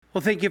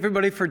Well, thank you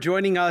everybody for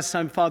joining us.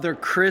 I'm Father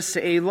Chris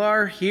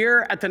Alar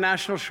here at the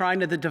National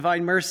Shrine of the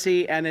Divine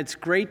Mercy, and it's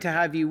great to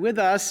have you with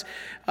us.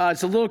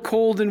 It's a little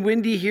cold and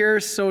windy here,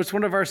 so it's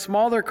one of our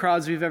smaller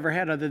crowds we've ever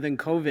had other than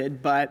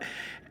COVID, but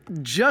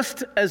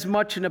just as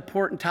much an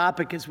important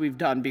topic as we've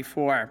done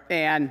before.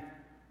 And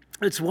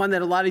it's one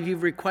that a lot of you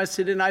have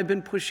requested, and I've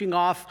been pushing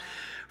off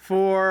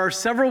for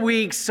several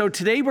weeks. So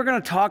today we're going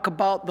to talk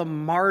about the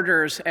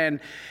martyrs and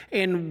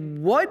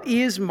what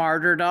is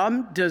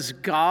martyrdom? Does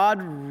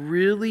God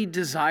really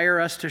desire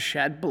us to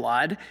shed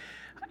blood?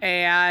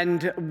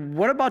 And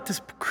what about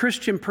this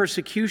Christian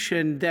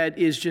persecution that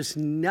is just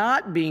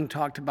not being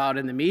talked about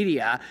in the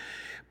media,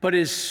 but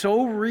is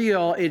so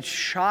real, it's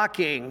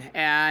shocking.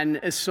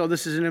 And so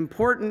this is an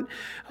important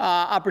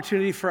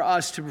opportunity for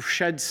us to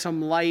shed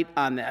some light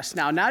on this.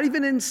 Now, not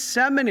even in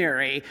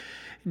seminary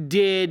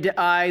did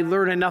I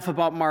learn enough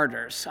about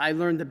martyrs. I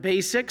learned the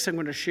basics I'm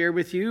going to share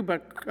with you,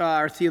 but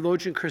our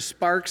theologian Chris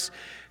Sparks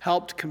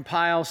helped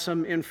compile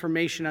some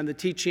information on the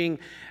teaching,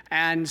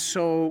 and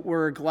so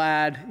we're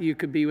glad you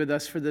could be with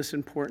us for this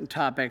important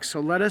topic.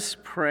 So let us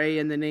pray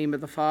in the name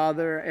of the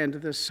Father, and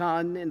of the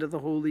Son, and of the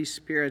Holy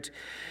Spirit.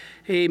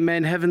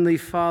 Amen. Heavenly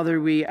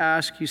Father, we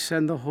ask you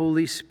send the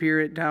Holy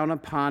Spirit down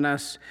upon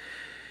us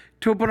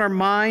to open our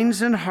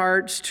minds and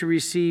hearts to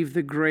receive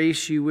the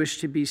grace you wish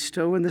to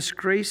bestow, and this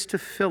grace to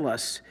fill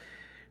us,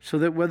 so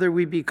that whether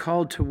we be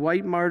called to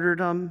white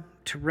martyrdom,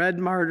 to red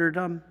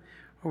martyrdom,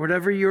 or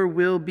whatever your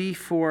will be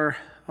for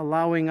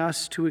allowing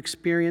us to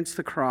experience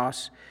the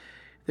cross,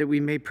 that we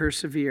may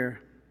persevere.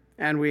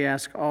 And we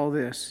ask all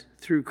this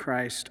through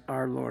Christ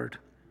our Lord.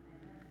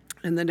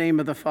 In the name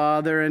of the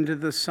Father, and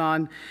of the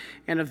Son,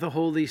 and of the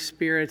Holy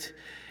Spirit,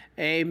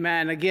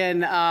 amen.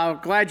 Again,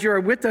 glad you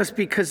are with us,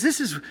 because this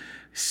is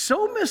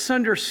so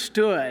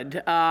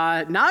misunderstood.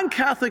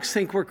 Non-Catholics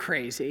think we're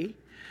crazy.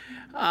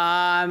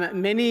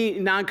 Many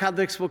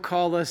non-Catholics will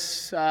call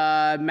us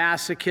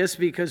masochists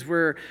because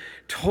we're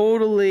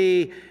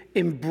totally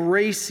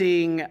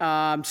embracing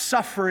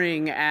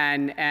suffering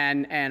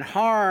and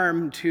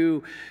harm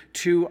to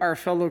our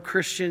fellow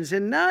Christians,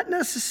 and not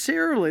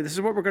necessarily. This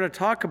is what we're going to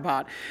talk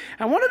about.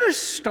 I wanted to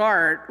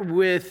start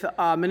with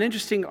an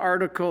interesting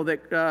article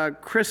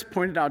that Chris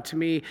pointed out to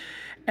me,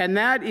 and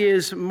that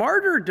is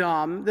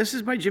martyrdom. This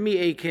is by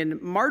Jimmy Akin.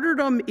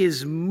 Martyrdom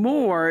is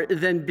more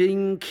than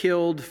being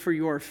killed for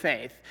your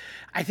faith.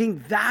 I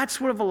think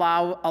that's what a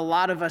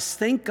lot of us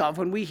think of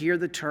when we hear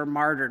the term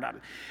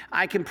martyrdom.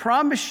 I can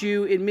promise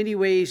you, in many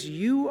ways,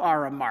 you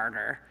are a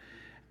martyr,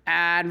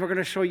 and we're going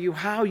to show you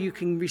how you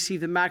can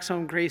receive the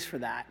maximum grace for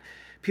that.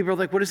 People are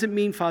like, what does it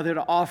mean, Father,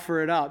 to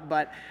offer it up?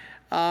 But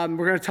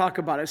we're going to talk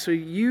about it. So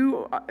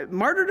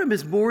martyrdom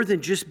is more than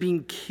just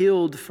being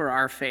killed for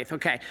our faith.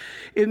 Okay,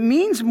 it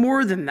means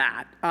more than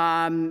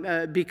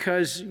that,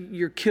 because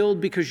you're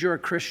killed because you're a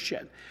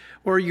Christian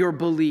or your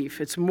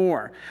belief. It's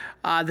more.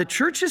 The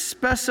church has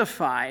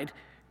specified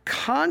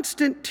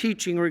constant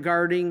teaching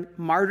regarding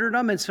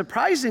martyrdom, and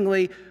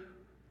surprisingly,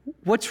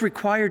 what's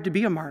required to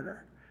be a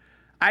martyr.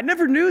 I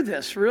never knew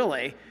this,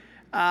 really.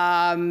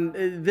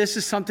 This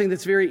is something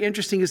that's very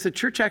interesting, is the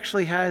church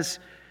actually has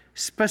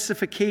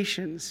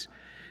specifications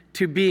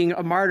to being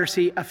a martyr.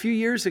 See, a few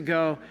years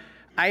ago,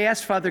 I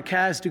asked Father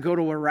Kaz to go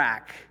to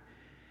Iraq,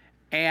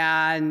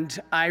 and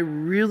I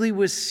really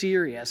was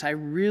serious. I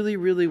really,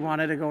 really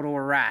wanted to go to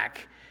Iraq,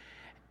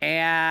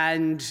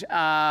 and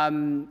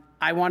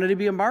I wanted to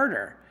be a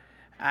martyr.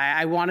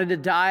 I wanted to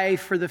die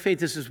for the faith.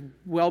 This is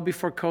well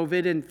before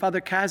COVID, and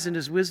Father Kaz in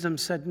his wisdom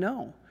said,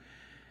 no,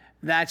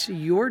 that's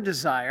your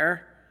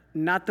desire,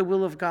 not the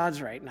will of God's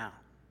right now.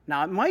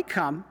 Now, it might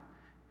come,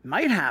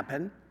 might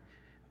happen,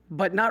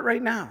 but not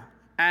right now.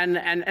 And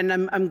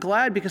I'm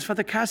glad, because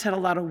Father Cass had a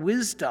lot of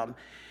wisdom.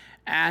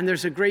 And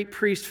there's a great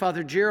priest,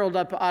 Father Gerald,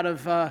 up out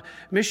of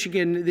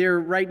Michigan, there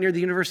right near the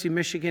University of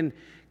Michigan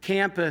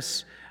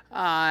campus,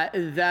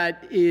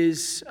 that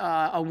is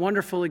a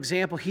wonderful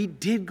example. He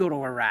did go to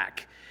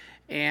Iraq.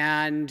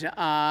 And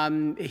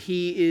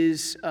he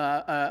is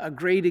a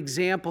great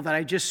example that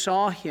I just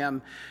saw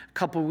him a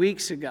couple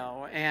weeks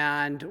ago,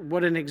 and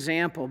what an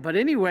example. But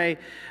anyway,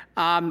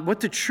 what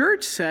the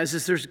church says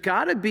is there's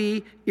got to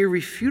be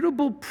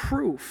irrefutable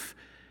proof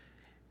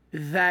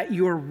that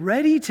you're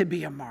ready to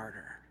be a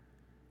martyr.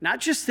 Not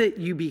just that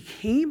you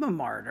became a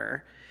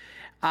martyr,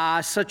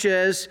 such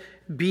as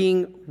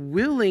being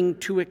willing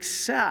to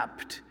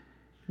accept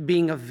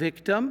being a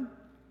victim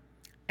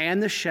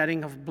and the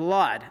shedding of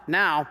blood.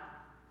 Now,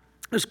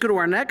 let's go to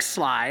our next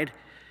slide.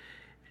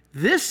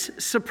 This,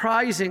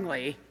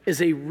 surprisingly,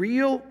 is a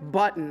real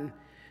button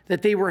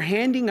that they were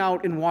handing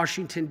out in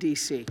Washington,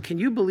 D.C. Can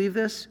you believe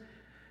this?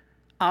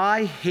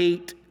 I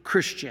hate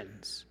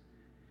Christians.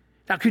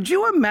 Now, could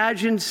you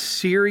imagine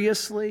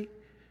seriously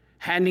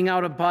handing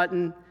out a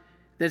button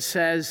that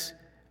says,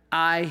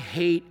 I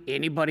hate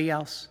anybody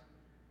else?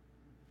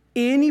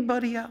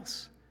 Anybody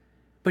else.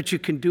 But you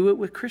can do it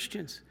with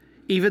Christians.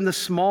 Even the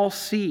small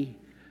c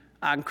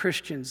on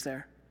Christians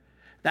there.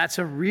 That's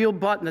a real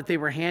button that they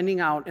were handing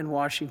out in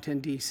Washington,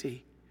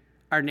 D.C.,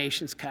 our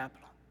nation's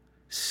capital.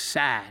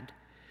 Sad.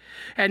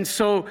 And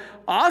so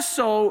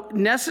also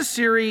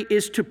necessary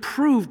is to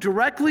prove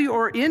directly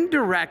or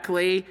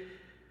indirectly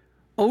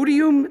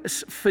odium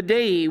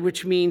fidei,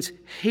 which means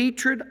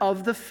hatred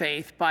of the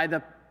faith by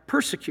the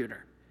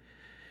persecutor.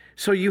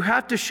 So you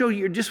have to show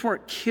you just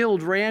weren't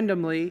killed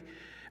randomly,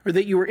 or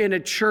that you were in a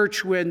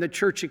church when the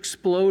church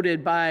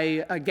exploded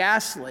by a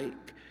gas leak.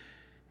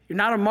 You're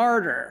not a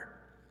martyr.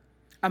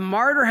 A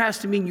martyr has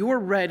to mean you're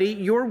ready,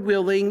 you're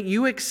willing,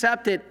 you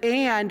accept it,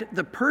 and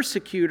the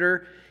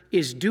persecutor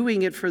is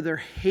doing it for their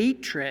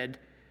hatred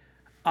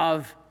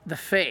of the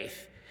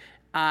faith.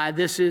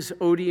 This is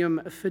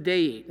odium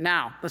fidei.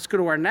 Now, let's go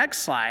to our next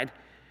slide.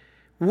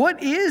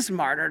 What is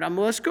martyrdom?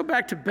 Let's go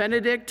back to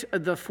Benedict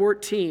the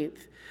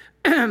 14th.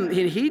 And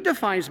he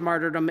defines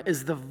martyrdom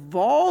as the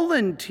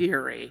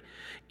voluntary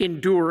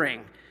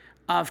enduring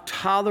of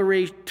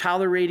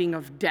tolerating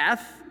of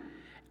death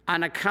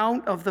on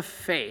account of the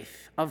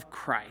faith of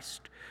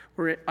Christ,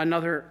 or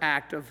another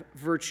act of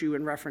virtue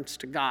in reference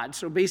to God.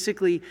 So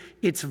basically,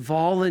 it's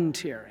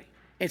voluntary.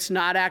 It's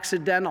not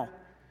accidental.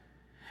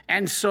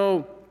 And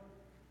so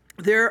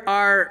there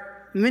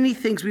are many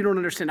things we don't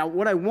understand. Now,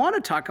 what I want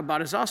to talk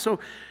about is also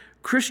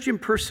Christian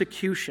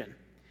persecution,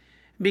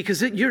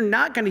 because you're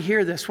not going to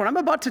hear this. What I'm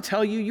about to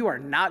tell you, you are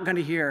not going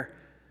to hear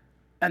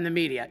in the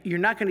media. You're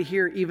not going to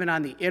hear even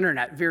on the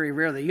internet, very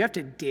rarely. You have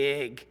to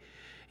dig.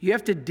 You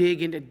have to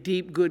dig into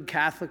deep, good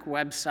Catholic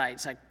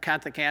websites like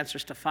Catholic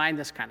Answers to find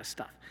this kind of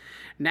stuff.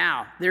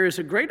 Now, there is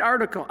a great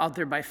article out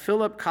there by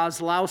Philip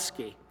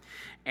Kozlowski,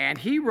 and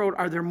he wrote,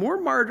 "Are there more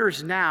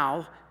martyrs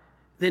now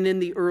than in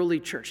the early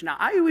church?" Now,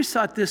 I always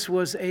thought this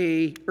was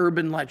a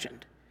urban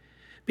legend,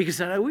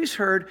 because I always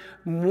heard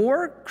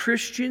more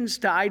Christians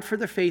died for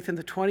the faith in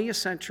the 20th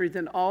century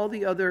than all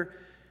the other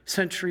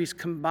centuries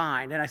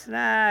combined. And I said,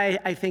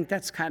 I think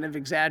that's kind of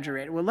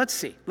exaggerated. Well, let's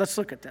see. Let's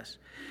look at this.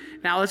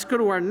 Now, let's go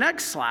to our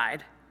next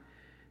slide.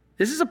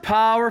 This is a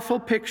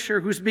powerful picture.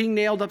 Who's being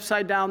nailed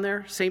upside down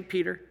there? St.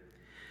 Peter.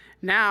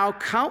 Now,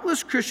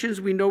 countless Christians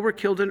we know were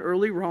killed in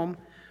early Rome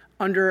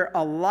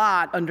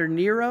under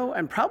Nero,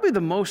 and probably the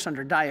most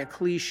under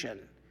Diocletian.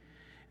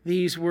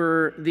 These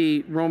were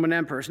the Roman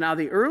emperors. Now,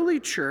 the early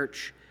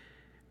church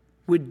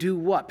would do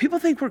what? People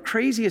think we're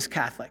crazy as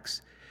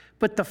Catholics.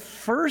 But the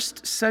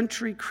first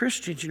century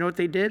Christians, you know what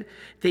they did?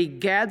 They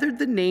gathered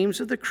the names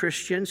of the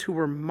Christians who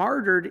were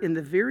martyred in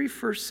the very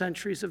first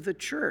centuries of the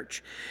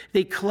church.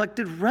 They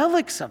collected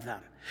relics of them.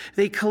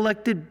 They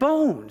collected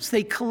bones.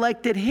 They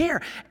collected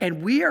hair.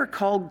 And we are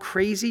called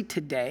crazy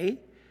today.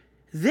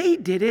 They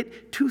did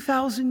it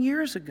 2,000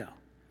 years ago.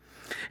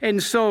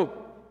 And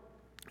so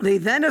they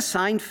then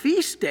assigned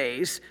feast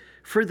days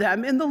for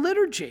them in the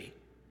liturgy.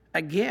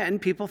 Again,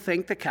 people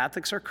think the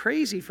Catholics are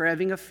crazy for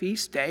having a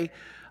feast day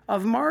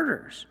of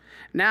martyrs.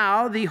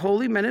 Now, the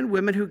holy men and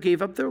women who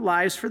gave up their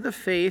lives for the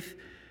faith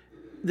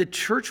the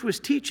church was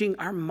teaching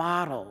are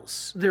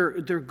models. They're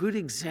good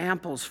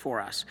examples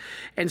for us.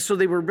 And so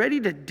they were ready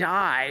to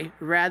die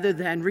rather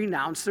than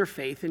renounce their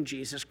faith in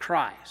Jesus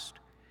Christ.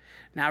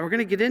 Now, we're going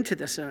to get into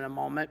this in a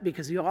moment,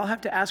 because you all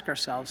have to ask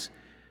ourselves,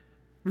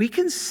 we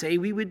can say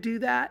we would do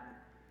that,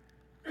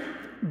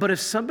 but if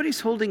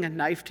somebody's holding a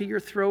knife to your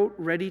throat,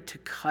 ready to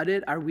cut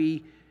it, are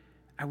we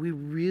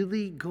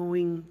really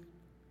going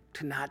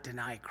to not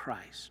deny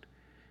Christ?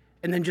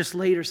 And then just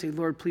later say,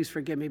 Lord, please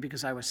forgive me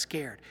because I was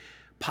scared.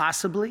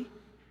 Possibly.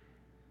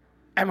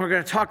 And we're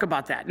going to talk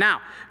about that.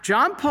 Now,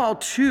 John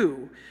Paul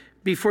II,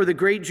 before the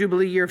great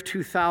Jubilee year of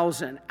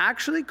 2000,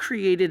 actually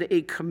created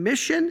a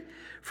commission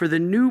for the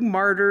new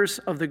martyrs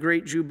of the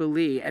great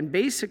Jubilee. And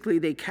basically,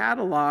 they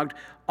cataloged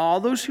all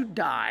those who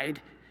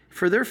died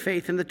for their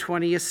faith in the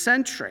 20th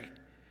century.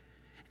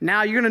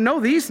 Now, you're going to know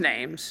these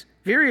names,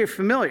 very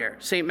familiar.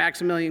 St.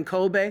 Maximilian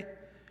Kolbe,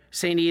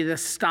 St.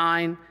 Edith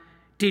Stein,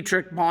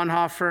 Dietrich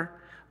Bonhoeffer.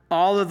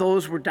 All of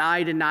those were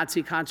died in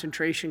Nazi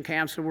concentration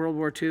camps in World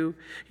War II.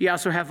 You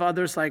also have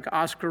others like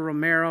Oscar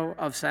Romero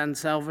of San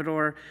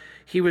Salvador.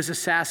 He was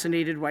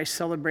assassinated while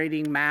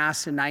celebrating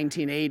Mass in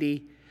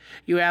 1980.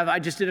 You have, I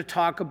just did a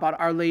talk about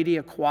Our Lady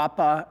of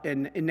Cuapa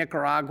in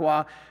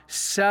Nicaragua.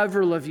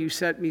 Several of you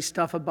sent me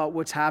stuff about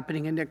what's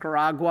happening in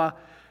Nicaragua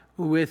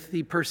with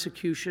the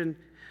persecution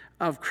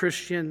of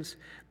Christians.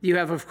 You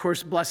have, of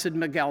course, Blessed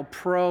Miguel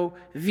Pro,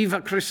 Viva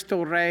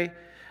Cristo Rey,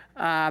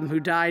 who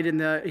died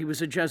he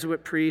was a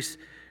Jesuit priest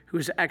who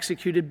was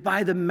executed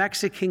by the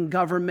Mexican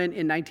government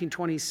in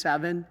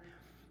 1927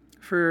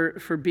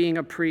 for being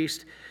a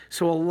priest.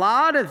 So a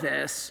lot of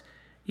this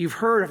you've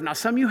heard of. Now,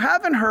 some you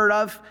haven't heard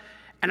of,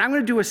 and I'm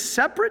going to do a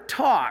separate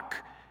talk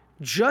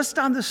just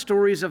on the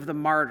stories of the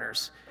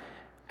martyrs.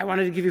 I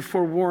wanted to give you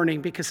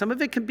forewarning because some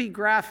of it can be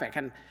graphic,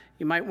 and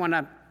you might want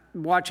to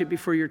watch it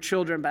before your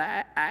children,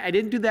 but I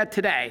didn't do that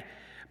today.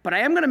 But I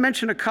am going to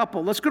mention a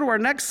couple. Let's go to our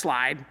next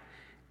slide.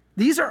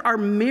 These are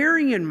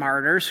Armenian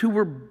martyrs who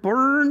were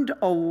burned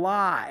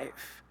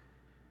alive.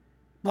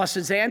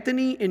 Blessed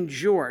Anthony and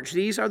George.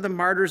 These are the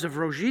martyrs of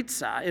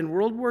Rožica in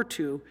World War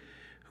II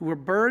who were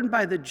burned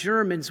by the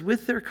Germans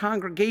with their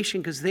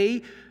congregation because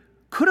they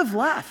could have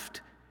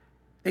left.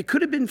 They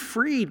could have been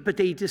freed, but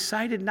they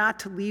decided not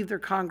to leave their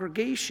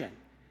congregation.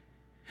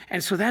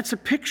 And so that's a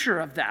picture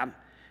of them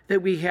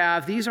that we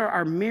have. These are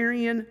our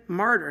Marian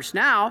martyrs.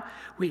 Now,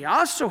 we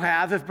also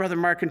have, if Brother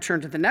Mark can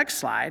turn to the next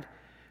slide,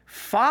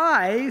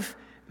 5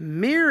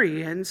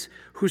 Marians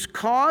whose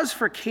cause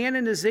for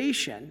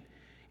canonization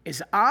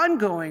is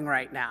ongoing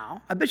right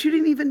now. I bet you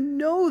didn't even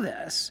know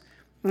this.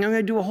 And I'm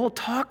going to do a whole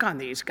talk on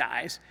these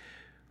guys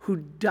who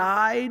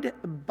died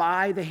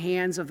by the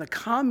hands of the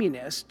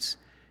communists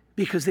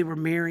because they were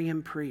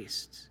Marian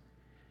priests.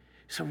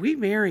 So we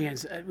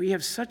Marians, we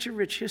have such a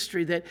rich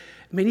history that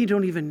many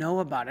don't even know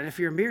about it. If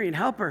you're a Marian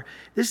helper,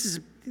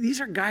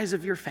 these are guys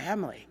of your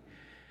family.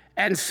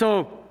 And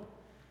so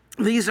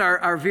these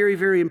are very,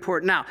 very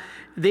important. Now,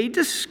 they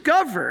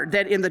discovered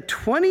that in the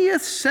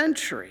 20th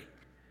century,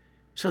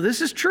 so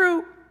this is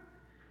true,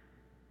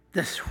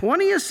 the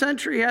 20th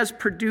century has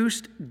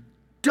produced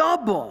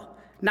double,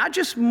 not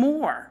just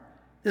more.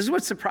 This is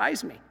what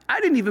surprised me. I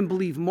didn't even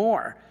believe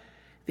more.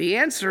 The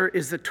answer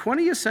is the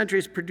 20th century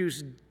has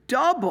produced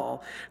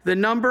double the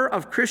number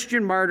of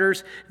Christian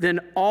martyrs than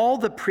all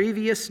the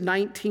previous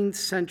 19th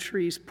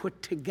centuries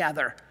put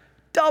together.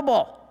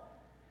 Double.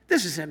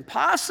 This is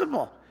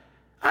impossible.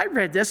 I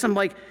read this, I'm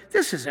like,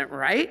 this isn't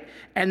right.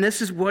 And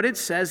this is what it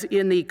says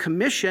in the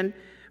commission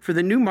for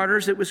the new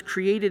martyrs that was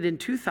created in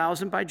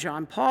 2000 by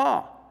John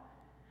Paul.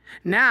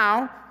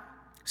 Now,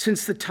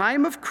 since the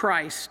time of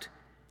Christ,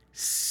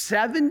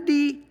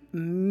 70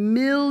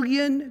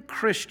 million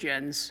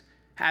Christians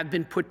have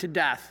been put to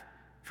death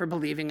for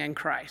believing in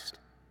Christ.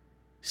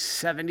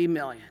 70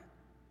 million.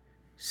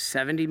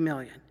 70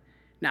 million.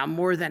 Now,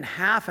 more than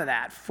half of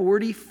that,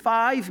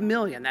 45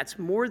 million, that's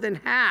more than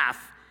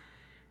half,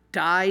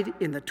 died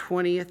in the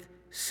 20th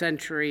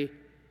century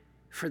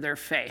for their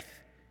faith,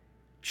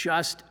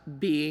 just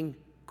being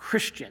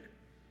Christian.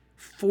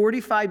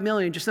 45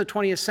 million just in the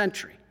 20th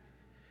century.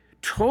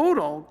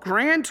 Total,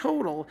 grand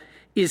total,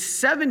 is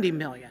 70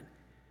 million.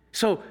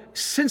 So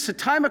since the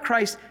time of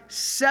Christ,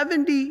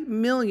 70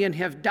 million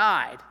have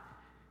died,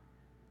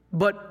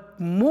 but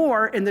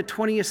more in the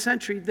 20th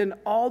century than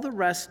all the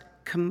rest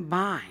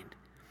combined.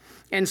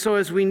 And so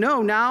as we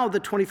know now, the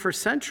 21st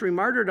century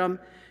martyrdom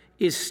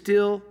is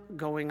still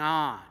going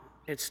on.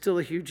 It's still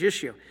a huge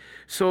issue.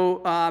 So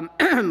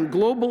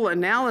global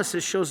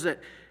analysis shows that,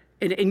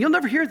 and you'll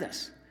never hear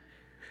this,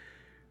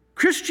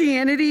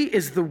 Christianity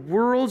is the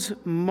world's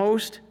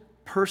most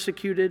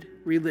persecuted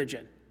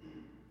religion,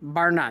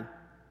 bar none.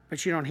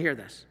 But you don't hear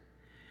this.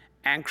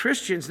 And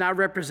Christians now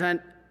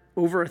represent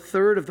over a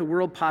third of the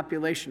world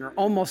population, or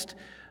almost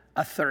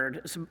a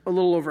third. It's a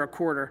little over a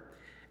quarter,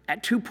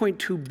 at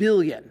 2.2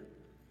 billion.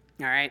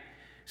 All right?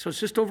 So it's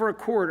just over a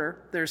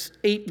quarter. There's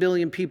 8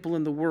 billion people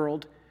in the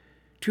world.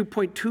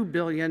 2.2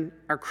 billion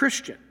are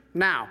Christian.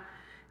 Now,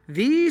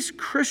 these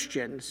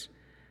Christians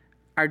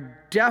are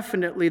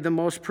definitely the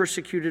most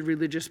persecuted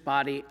religious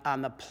body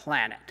on the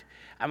planet.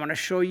 I want to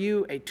show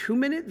you a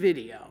 2-minute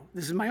video.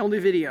 This is my only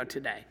video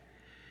today,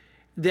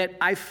 that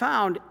I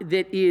found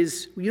that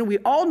is, we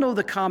all know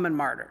the common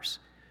martyrs.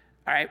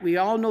 All right, we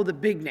all know the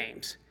big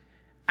names.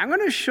 I'm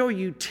going to show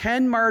you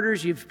 10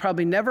 martyrs you've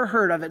probably never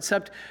heard of,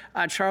 except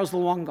Charles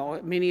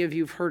Luongo. Many of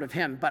you have heard of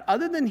him. But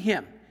other than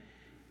him,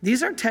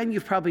 these are 10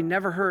 you've probably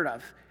never heard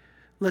of.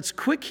 Let's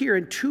quick hear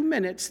in 2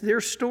 minutes their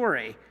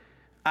story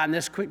on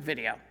this quick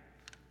video.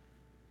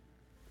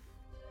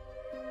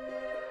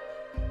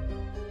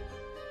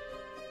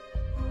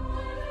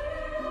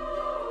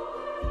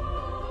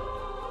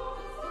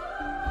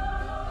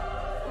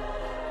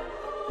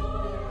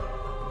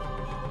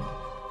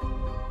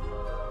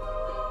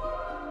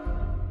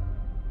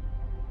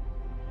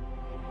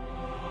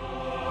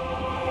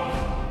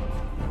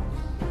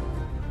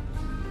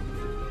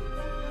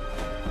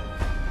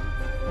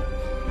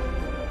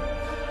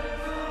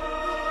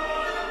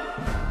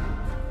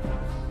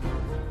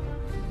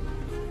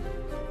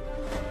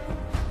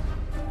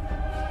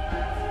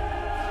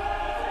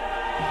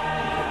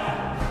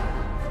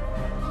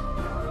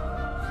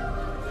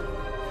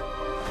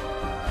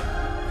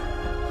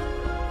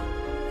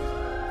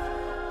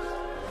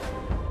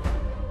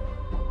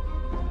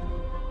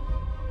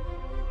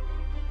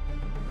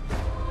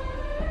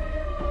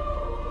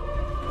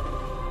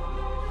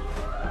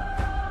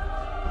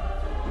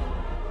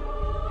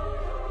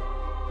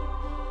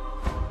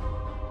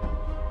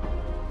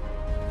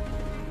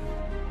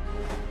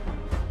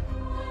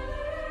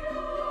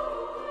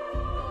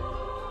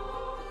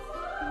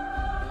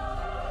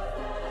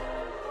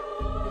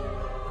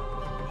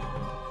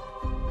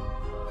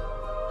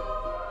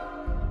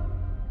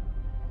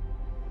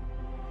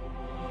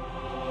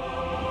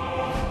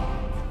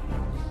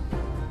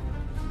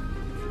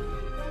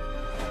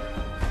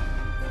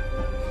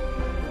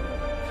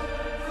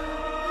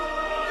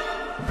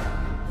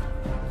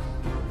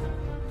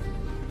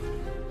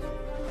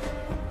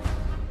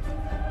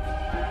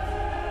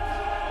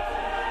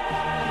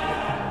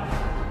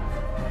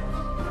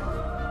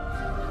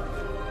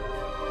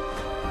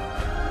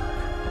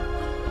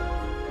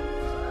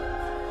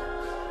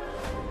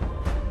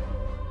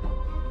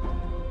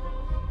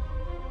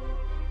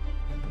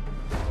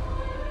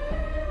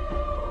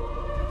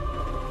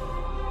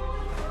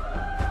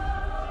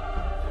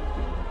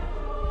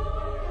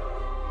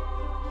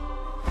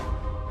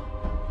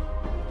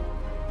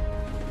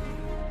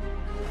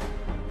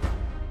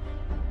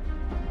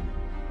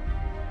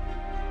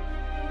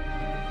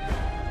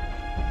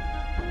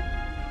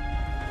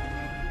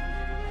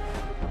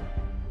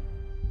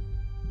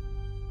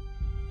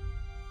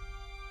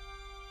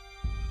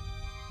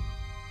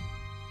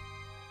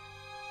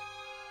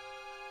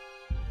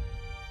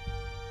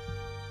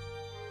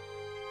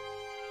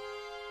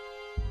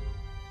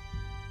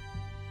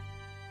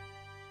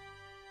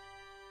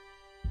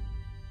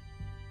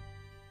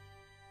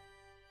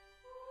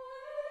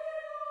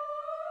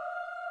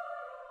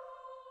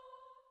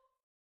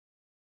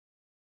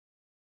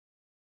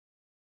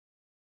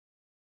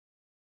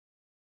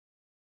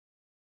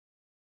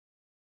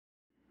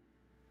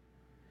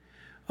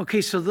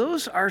 Okay, so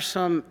those are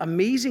some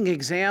amazing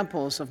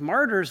examples of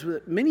martyrs,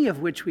 many of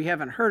which we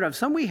haven't heard of.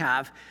 Some we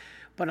have,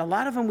 but a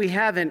lot of them we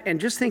haven't. And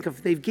just think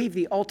of, they gave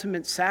the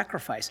ultimate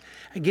sacrifice.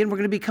 Again, we're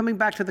going to be coming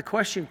back to the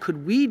question,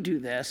 could we do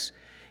this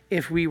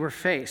if we were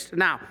faced?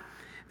 Now,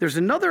 there's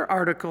another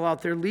article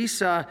out there,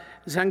 Lisa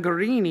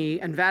Zangarini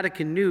and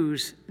Vatican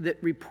News, that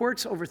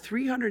reports over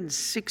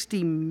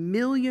 360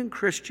 million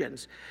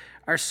Christians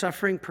are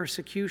suffering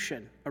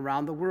persecution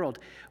around the world.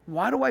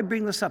 Why do I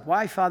bring this up?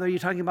 Why, Father, are you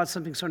talking about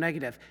something so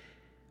negative?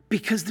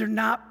 Because they're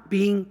not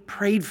being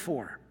prayed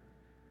for.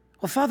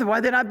 Well, Father, why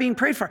are they not being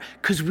prayed for?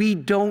 Because we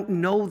don't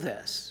know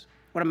this,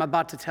 what I'm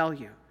about to tell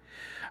you.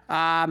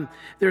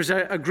 There's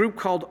a group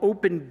called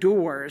Open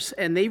Doors,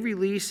 and they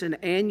release an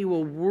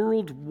annual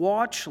World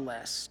Watch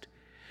List.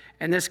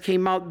 And this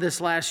came out this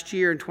last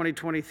year in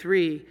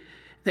 2023,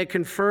 that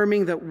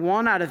confirming that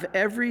 1 out of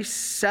every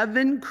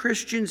 7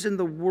 Christians in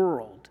the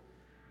world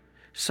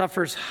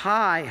suffers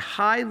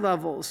high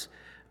levels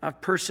of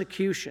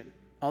persecution,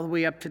 all the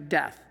way up to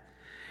death.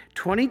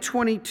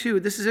 2022,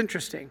 this is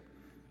interesting,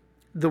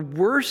 the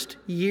worst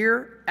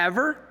year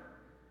ever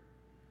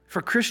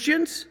for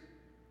Christians,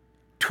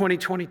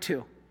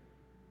 2022.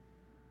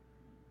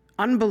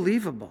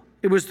 Unbelievable.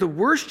 It was the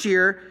worst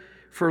year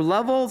for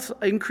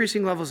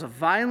increasing levels of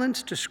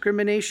violence,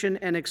 discrimination,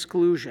 and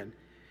exclusion.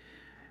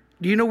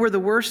 Do you know where the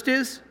worst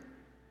is?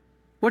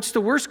 What's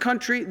the worst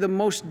country, the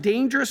most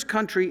dangerous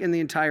country in the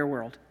entire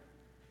world?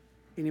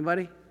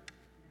 Anybody?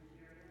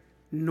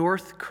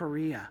 North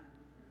Korea.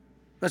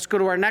 Let's go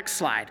to our next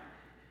slide.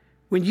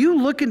 When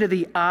you look into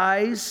the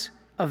eyes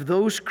of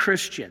those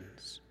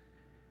Christians,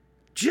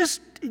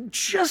 just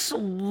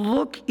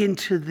look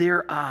into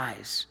their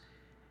eyes.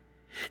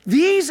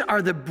 These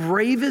are the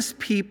bravest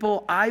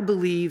people, I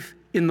believe,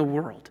 in the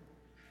world.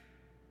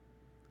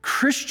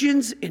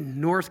 Christians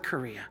in North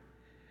Korea.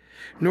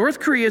 North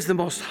Korea is the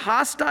most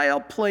hostile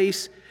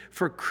place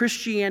for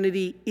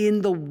Christianity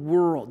in the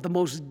world, the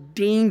most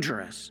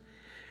dangerous.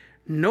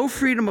 No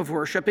freedom of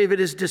worship. If it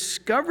is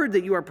discovered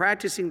that you are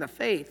practicing the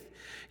faith,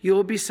 you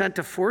will be sent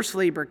to forced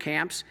labor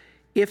camps,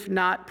 if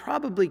not,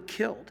 probably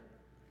killed.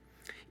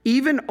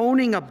 Even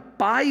owning a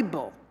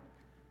Bible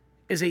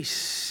is a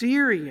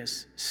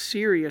serious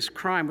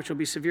crime, which will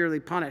be severely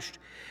punished.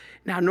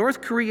 Now,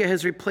 North Korea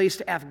has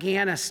replaced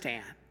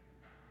Afghanistan.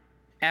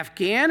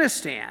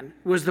 Afghanistan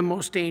was the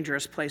most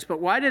dangerous place, but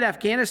why did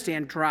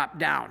Afghanistan drop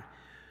down?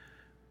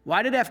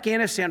 Why did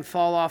Afghanistan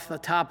fall off the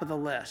top of the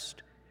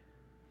list?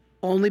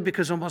 Only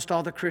because almost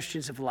all the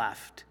Christians have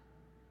left.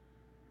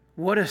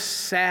 What a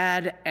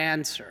sad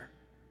answer.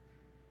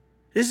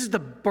 This is the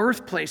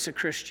birthplace of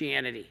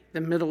Christianity,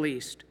 the Middle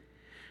East.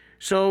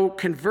 So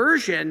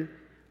conversion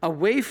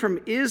away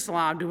from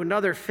Islam to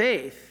another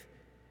faith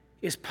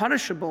is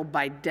punishable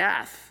by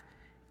death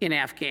in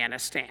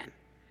Afghanistan.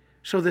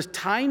 So this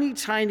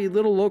tiny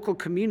little local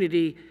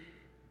community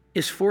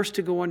is forced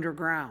to go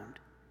underground.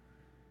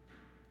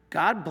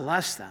 God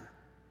bless them.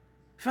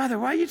 Father,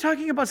 why are you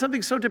talking about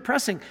something so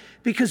depressing?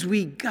 Because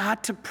we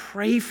got to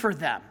pray for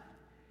them.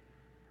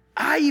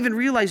 I even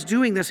realized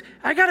doing this,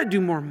 I got to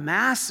do more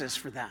masses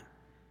for them.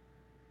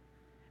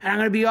 And I'm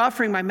going to be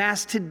offering my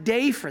mass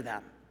today for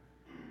them.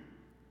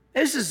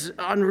 This is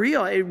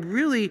unreal. It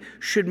really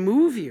should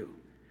move you.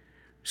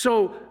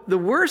 So the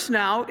worst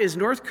now is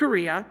North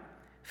Korea,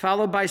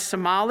 followed by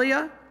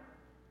Somalia,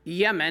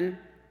 Yemen,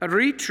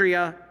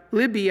 Eritrea,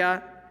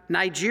 Libya,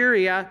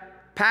 Nigeria,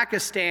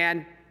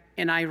 Pakistan,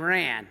 and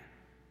Iran.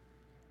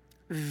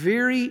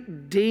 Very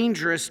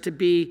dangerous to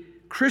be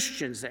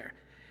Christians there.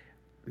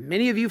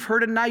 Many of you have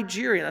heard of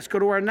Nigeria. Let's go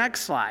to our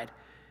next slide.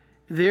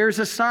 There's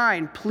a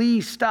sign,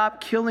 please stop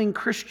killing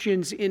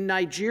Christians in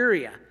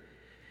Nigeria.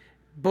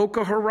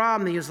 Boko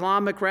Haram, the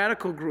Islamic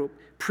radical group,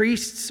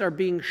 priests are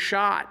being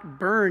shot,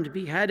 burned,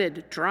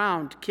 beheaded,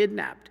 drowned,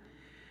 kidnapped.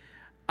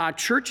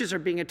 Churches are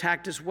being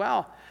attacked as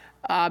well.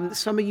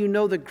 Some of you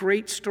know the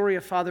great story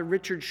of Father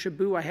Richard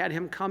Shabu. I had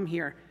him come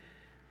here.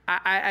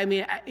 I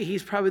mean,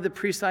 he's probably the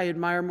priest I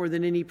admire more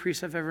than any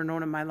priest I've ever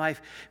known in my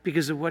life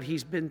because of what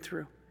he's been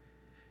through.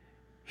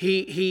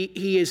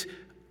 He has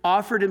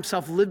offered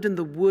himself, lived in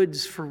the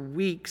woods for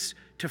weeks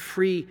to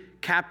free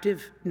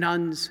captive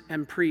nuns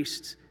and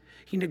priests.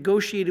 He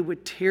negotiated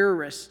with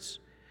terrorists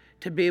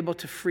to be able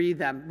to free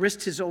them,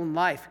 risked his own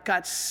life,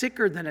 got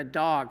sicker than a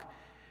dog.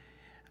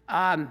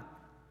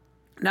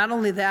 Not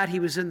only that, he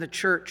was in the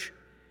church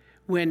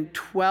when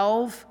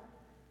 12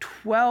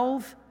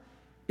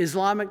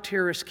 Islamic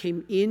terrorists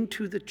came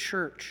into the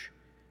church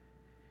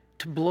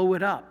to blow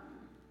it up.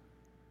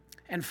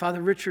 And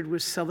Father Richard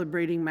was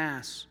celebrating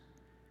Mass.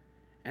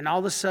 And all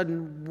of a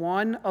sudden,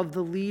 one of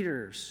the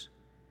leaders,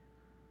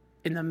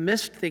 in the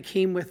midst, they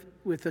came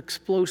with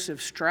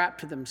explosives strapped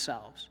to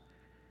themselves.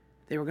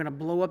 They were going to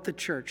blow up the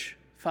church.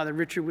 Father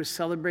Richard was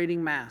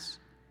celebrating Mass.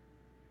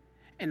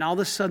 And all of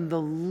a sudden,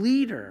 the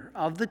leader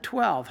of the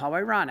 12, how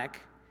ironic,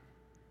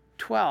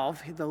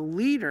 12, the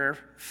leader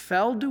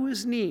fell to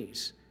his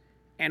knees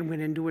and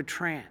went into a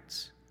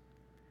trance.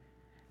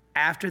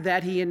 After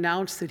that, he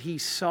announced that he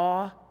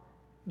saw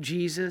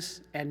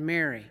Jesus and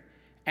Mary.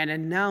 and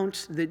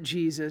announced that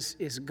Jesus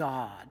is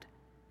God.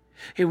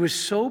 It was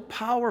so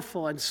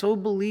powerful and so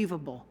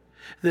believable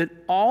that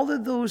all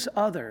of those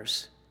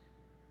others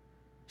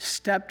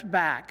stepped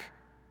back,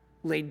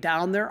 laid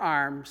down their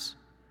arms,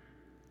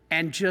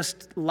 and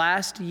just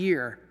last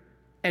year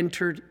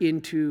entered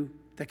into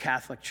the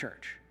Catholic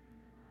Church.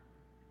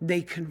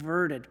 They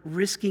converted,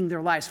 risking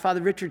their lives.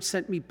 Father Richard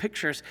sent me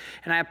pictures,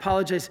 and I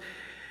apologize.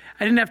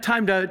 I didn't have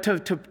time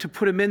to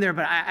put them in there,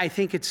 but I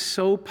think it's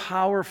so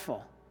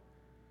powerful.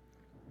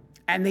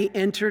 And they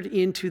entered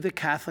into the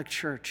Catholic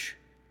Church.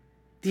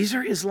 These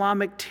are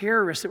Islamic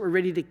terrorists that were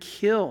ready to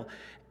kill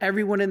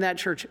everyone in that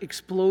church,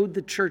 explode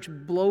the church,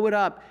 blow it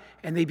up,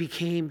 and they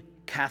became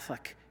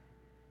Catholic.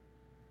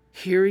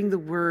 Hearing the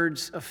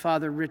words of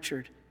Father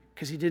Richard,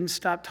 because he didn't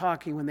stop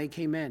talking when they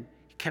came in.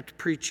 He kept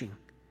preaching.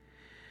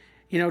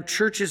 You know,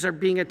 churches are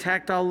being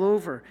attacked all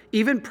over.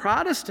 Even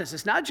Protestants,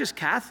 it's not just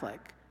Catholic.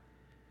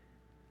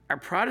 Our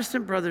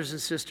Protestant brothers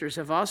and sisters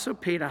have also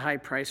paid a high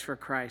price for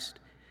Christ.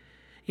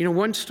 You know,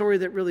 one story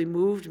that really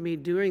moved me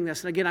doing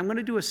this, and again, I'm going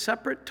to do a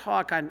separate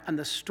talk on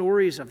the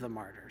stories of the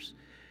martyrs.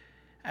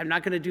 I'm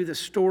not going to do the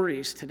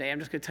stories today. I'm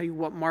just going to tell you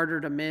what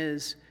martyrdom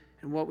is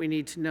and what we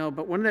need to know.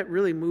 But one that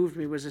really moved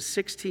me was a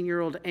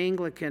 16-year-old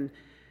Anglican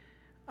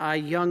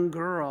young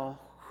girl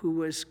who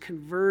was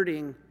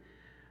converting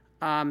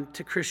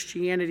to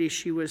Christianity.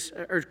 She was,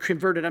 or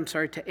converted,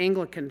 to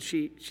Anglican.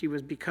 She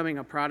was becoming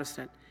a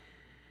Protestant.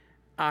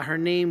 Her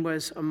name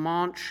was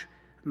Amanch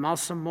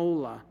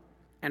Malsamola,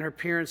 and her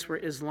parents were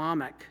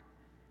Islamic.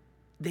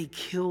 They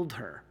killed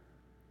her.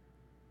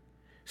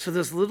 So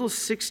this little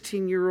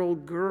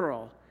 16-year-old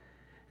girl,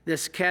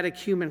 this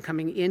catechumen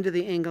coming into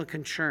the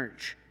Anglican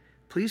Church,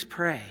 please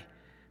pray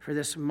for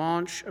this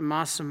Amanch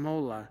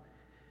Malsamola,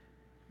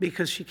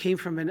 because she came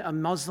from a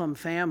Muslim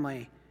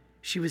family.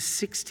 She was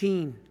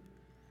 16.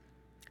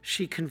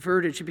 She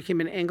converted. She became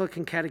an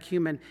Anglican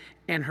catechumen,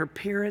 and her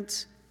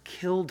parents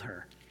killed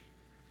her.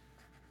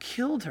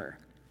 Killed her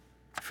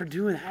for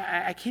doing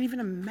that. I can't even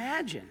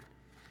imagine.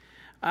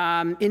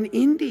 In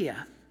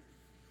India,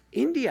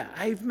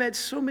 I've met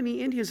so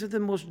many Indians. They're the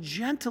most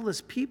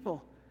gentlest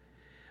people.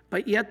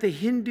 But yet the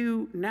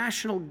Hindu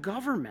national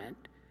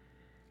government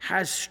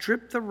has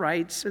stripped the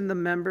rights and the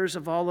members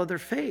of all other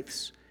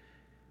faiths.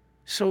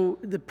 So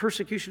the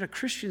persecution of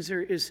Christians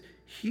there is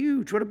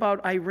huge. What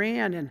about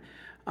Iran and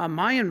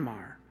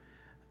Myanmar?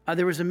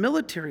 There was a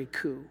military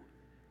coup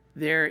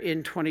there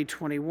in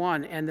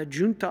 2021, and the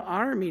junta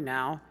army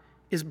now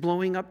is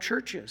blowing up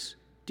churches.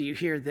 Do you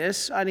hear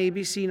this on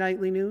ABC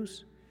Nightly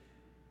News?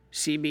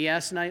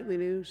 CBS Nightly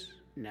News?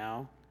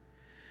 No.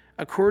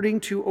 According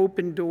to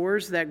Open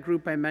Doors, that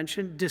group I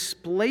mentioned,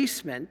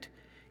 displacement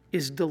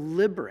is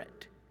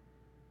deliberate.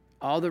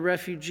 All the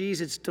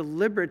refugees, it's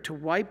deliberate to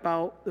wipe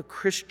out the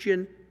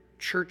Christian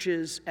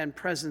churches and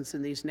presence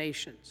in these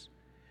nations.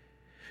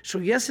 So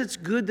yes, it's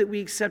good that we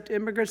accept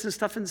immigrants and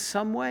stuff in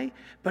some way,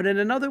 but in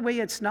another way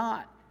it's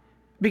not.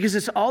 Because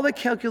it's all a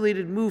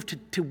calculated move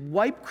to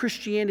wipe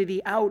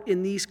Christianity out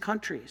in these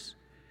countries.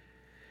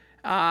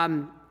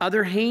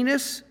 Other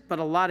heinous, but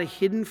a lot of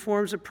hidden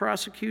forms of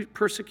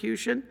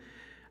persecution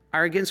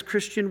are against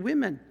Christian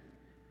women.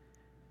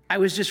 I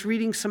was just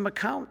reading some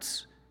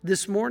accounts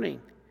this morning.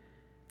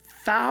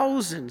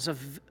 Thousands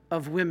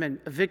of women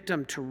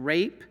victim to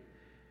rape,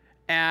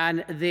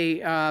 and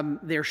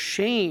they're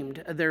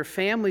shamed. Their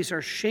families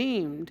are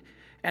shamed,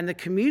 and the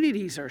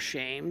communities are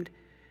shamed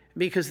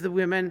because the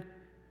women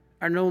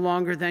are no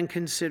longer then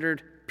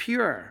considered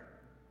pure.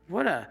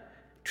 What a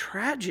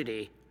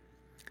tragedy.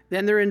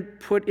 Then they're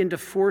put into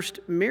forced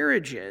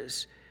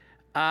marriages,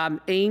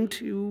 aimed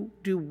to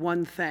do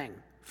one thing: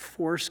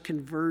 force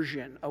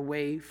conversion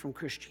away from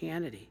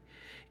Christianity.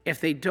 If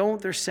they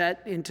don't, they're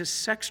set into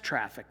sex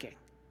trafficking.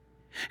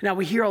 Now,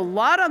 we hear a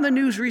lot on the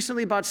news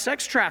recently about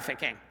sex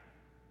trafficking.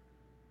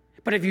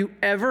 But have you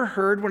ever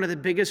heard one of the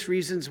biggest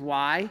reasons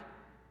why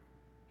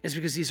is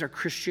because these are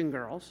Christian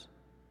girls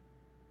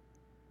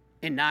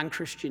in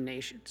non-Christian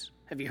nations?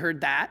 Have you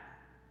heard that?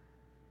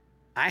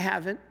 I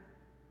haven't.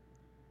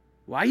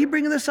 Why are you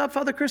bringing this up,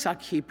 Father Chris? I'll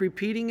keep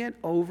repeating it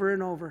over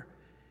and over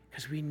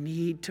because we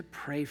need to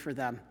pray for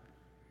them.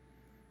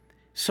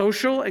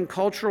 Social and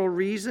cultural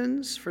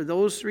reasons, for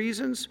those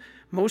reasons,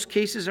 most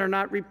cases are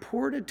not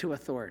reported to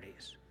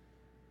authorities.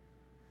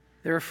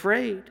 They're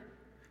afraid.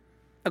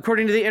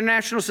 According to the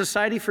International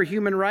Society for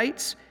Human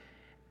Rights,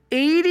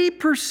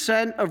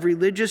 80% of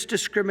religious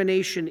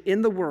discrimination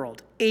in the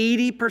world,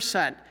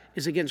 80%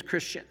 is against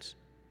Christians.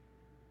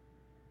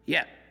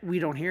 Yet, we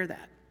don't hear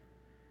that.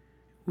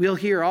 We'll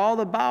hear all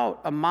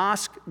about a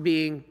mosque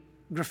being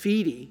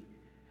graffiti,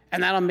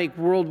 and that'll make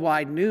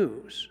worldwide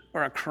news,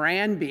 or a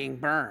Quran being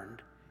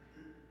burned.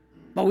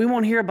 But we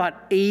won't hear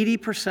about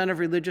 80% of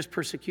religious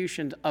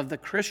persecution of the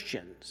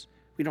Christians.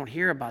 We don't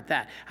hear about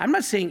that. I'm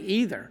not saying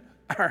either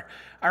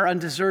are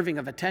undeserving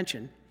of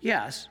attention.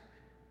 Yes,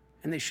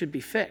 and they should be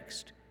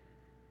fixed.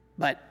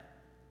 But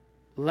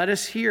let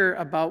us hear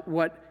about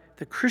what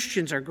the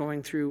Christians are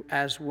going through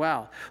as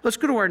well. Let's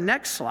go to our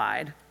next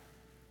slide.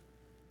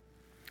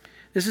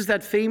 This is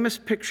that famous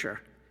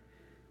picture.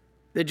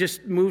 that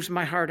just moves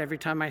my heart every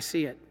time I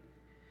see it.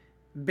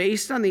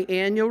 Based on the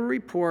annual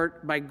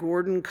report by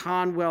Gordon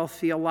Conwell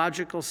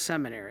Theological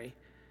Seminary,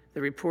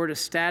 the report of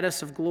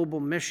Status of Global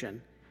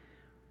Mission,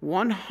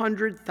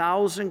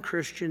 100,000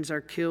 Christians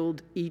are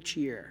killed each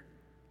year.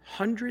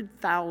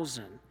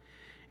 100,000.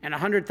 And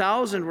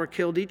 100,000 were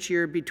killed each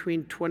year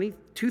between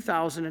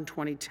 2000 and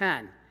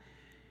 2010.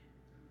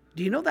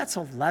 Do you know that's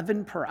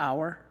 11 per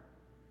hour?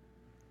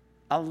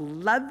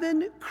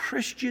 11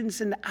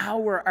 Christians an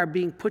hour are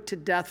being put to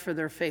death for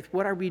their faith.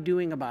 What are we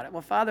doing about it?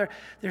 Well, Father,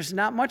 there's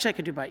not much I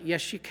can do about it.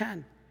 Yes, you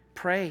can.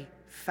 Pray,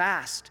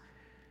 fast,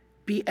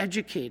 be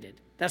educated.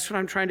 That's what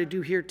I'm trying to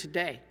do here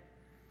today.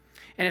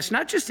 And it's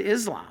not just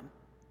Islam.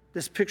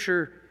 This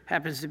picture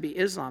happens to be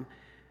Islam,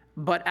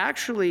 but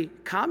actually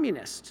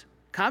communism.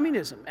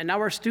 And now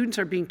our students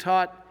are being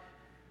taught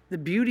the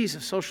beauties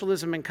of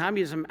socialism and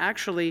communism.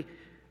 Actually,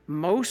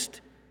 most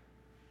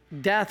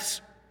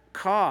deaths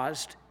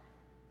caused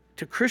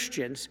to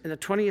Christians in the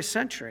 20th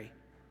century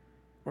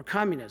were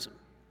communism.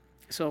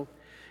 So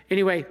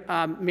anyway,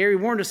 Mary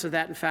warned us of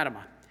that in Fatima.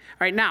 All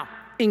right, now,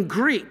 in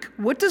Greek,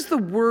 what does the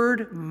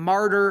word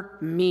martyr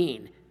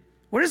mean?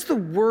 What does the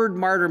word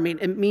martyr mean?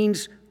 It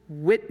means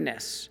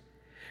witness.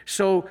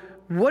 So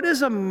what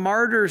is a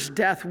martyr's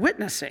death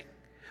witnessing?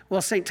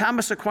 Well, St.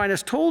 Thomas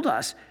Aquinas told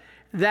us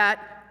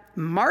that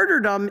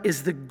martyrdom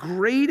is the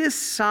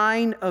greatest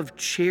sign of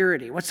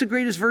charity. What's the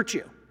greatest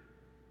virtue?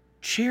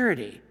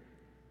 Charity.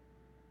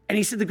 And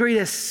he said the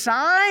greatest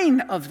sign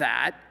of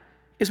that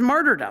is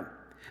martyrdom,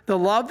 the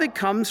love that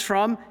comes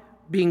from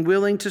being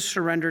willing to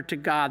surrender to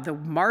God. The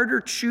martyr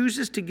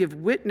chooses to give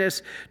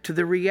witness to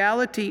the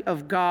reality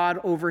of God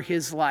over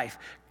his life.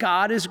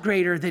 God is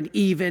greater than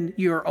even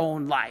your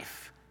own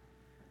life.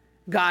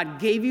 God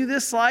gave you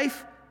this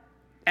life,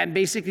 and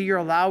basically you're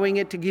allowing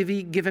it to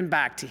be given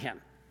back to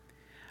him.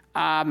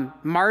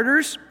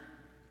 Martyrs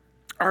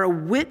are a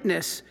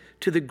witness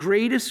to the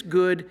greatest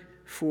good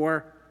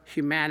for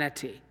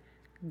humanity,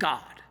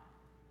 God.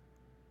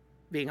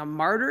 Being a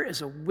martyr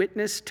is a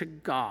witness to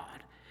God.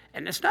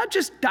 And it's not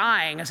just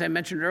dying, as I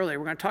mentioned earlier.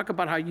 We're going to talk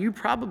about how you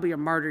probably a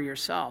martyr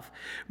yourself.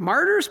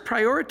 Martyrs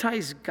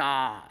prioritize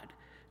God.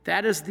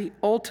 That is the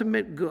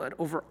ultimate good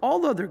over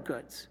all other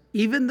goods,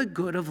 even the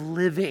good of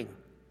living.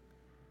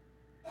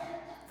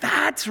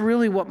 That's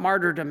really what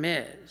martyrdom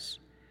is.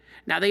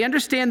 Now, they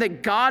understand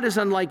that God is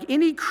unlike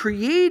any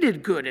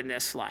created good in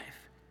this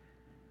life.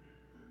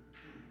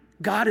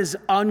 God is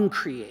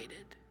uncreated.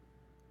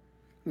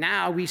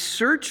 Now, we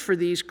search for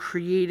these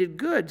created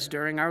goods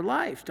during our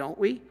life, don't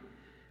we?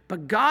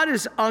 But God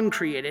is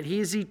uncreated. He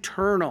is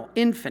eternal,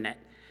 infinite.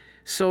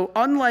 So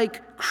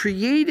unlike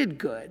created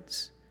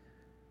goods,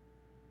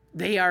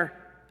 they are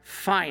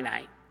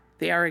finite.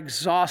 They are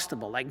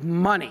exhaustible, like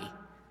money.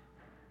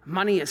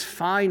 Money is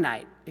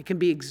finite. It can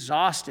be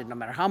exhausted no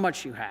matter how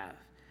much you have.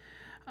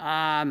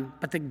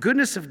 But the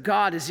goodness of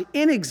God is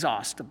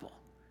inexhaustible.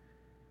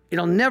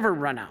 It'll never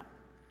run out.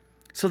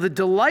 So the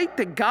delight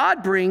that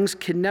God brings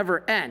can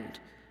never end.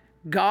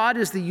 God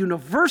is the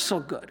universal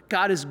good.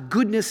 God is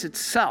goodness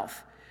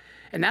itself.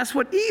 And that's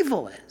what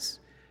evil is.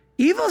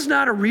 Evil is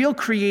not a real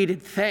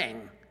created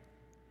thing.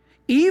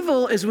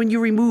 Evil is when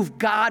you remove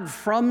God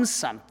from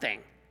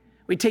something.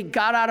 We take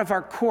God out of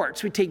our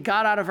courts. We take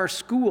God out of our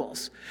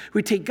schools.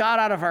 We take God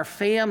out of our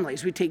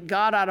families. We take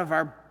God out of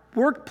our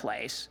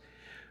workplace.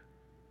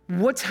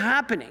 What's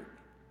happening?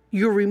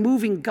 You're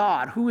removing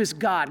God. Who is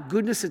God?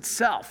 Goodness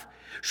itself.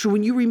 So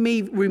when you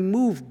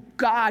remove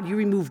God, you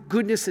remove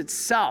goodness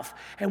itself.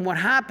 And what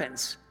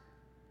happens?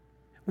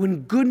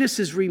 When goodness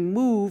is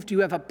removed, you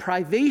have a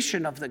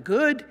privation of the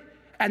good,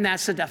 and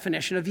that's the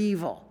definition of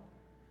evil.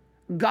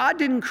 God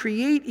didn't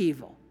create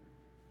evil.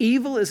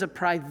 Evil is a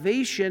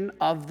privation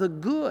of the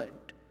good.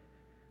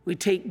 We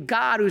take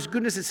God, whose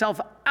goodness itself,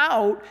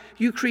 out,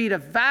 you create a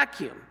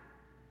vacuum.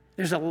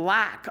 There's a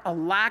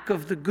lack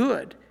of the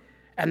good,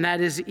 and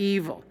that is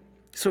evil.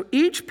 So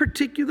each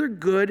particular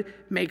good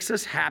makes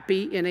us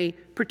happy in a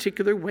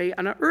particular way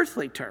on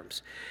earthly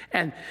terms.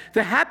 And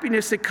the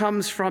happiness that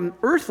comes from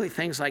earthly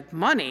things like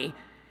money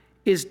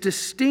is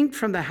distinct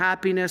from the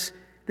happiness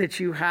that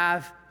you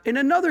have in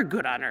another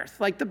good on earth,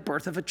 like the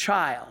birth of a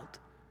child,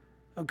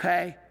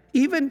 okay?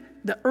 Even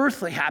the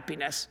earthly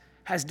happiness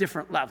has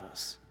different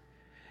levels.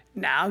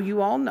 Now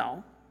you all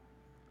know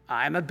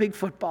I'm a big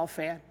football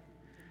fan,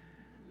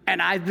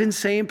 and I've been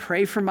saying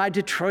pray for my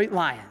Detroit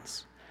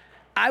Lions.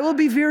 I will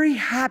be very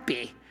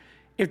happy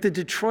if the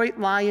Detroit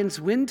Lions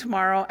win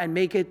tomorrow and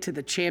make it to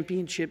the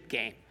championship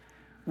game.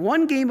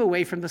 One game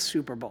away from the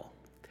Super Bowl.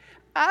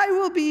 I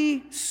will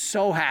be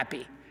so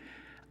happy.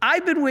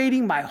 I've been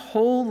waiting my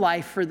whole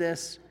life for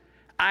this.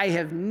 I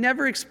have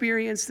never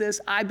experienced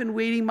this. I've been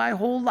waiting my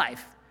whole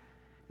life.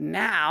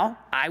 Now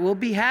I will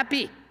be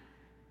happy.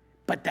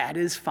 But that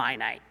is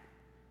finite.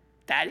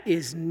 That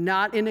is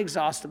not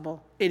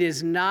inexhaustible. It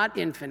is not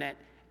infinite.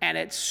 And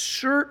it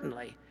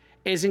certainly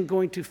isn't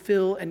going to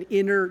fill an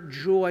inner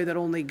joy that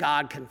only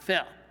God can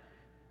fill.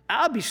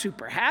 I'll be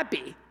super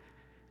happy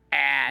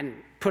and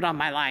put on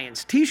my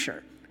Lions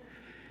t-shirt.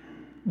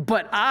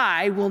 but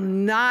I will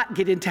not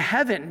get into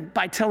heaven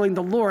by telling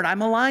the Lord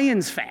I'm a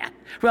Lions fan.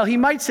 Well, he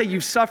might say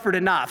you've suffered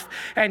enough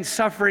and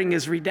suffering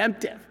is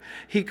redemptive.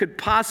 He could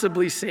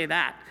possibly say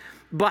that.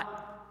 But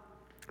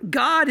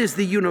God is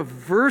the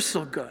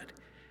universal good.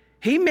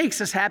 He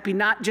makes us happy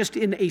not just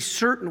in a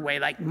certain way,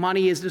 like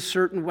money is a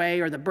certain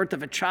way, or the birth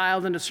of a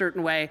child in a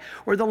certain way,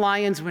 or the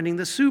Lions winning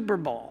the Super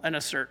Bowl in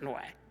a certain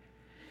way.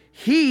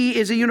 He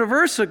is a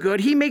universal good.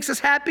 He makes us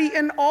happy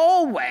in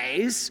all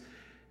ways,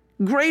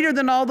 greater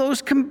than all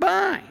those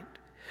combined.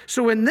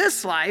 So in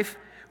this life,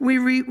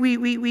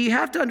 we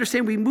have to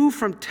understand we move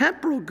from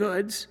temporal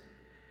goods,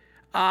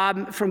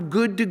 from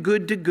good to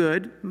good to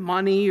good,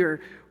 money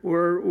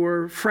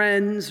or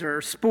friends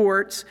or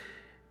sports,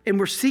 and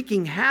we're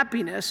seeking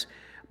happiness,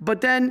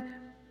 but then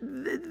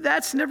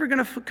that's never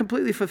going to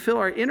completely fulfill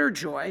our inner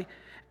joy.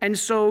 And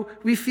so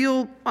we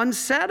feel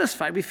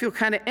unsatisfied. We feel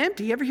kind of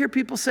empty. You ever hear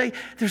people say,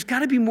 there's got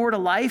to be more to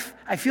life?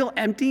 I feel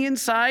empty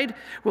inside.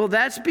 Well,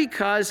 that's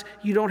because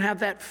you don't have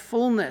that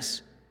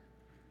fullness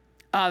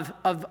of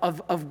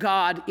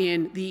God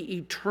in the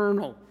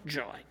eternal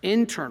joy,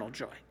 internal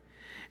joy.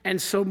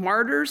 And so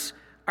martyrs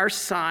are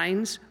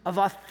signs of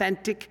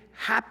authentic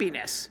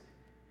happiness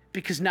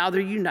because now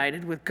they're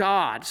united with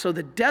God. So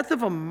the death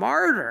of a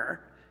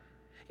martyr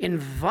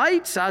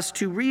invites us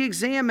to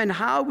re-examine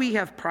how we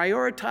have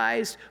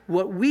prioritized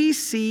what we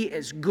see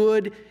as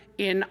good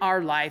in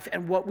our life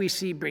and what we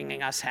see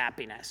bringing us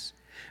happiness.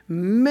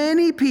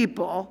 Many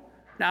people,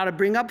 now to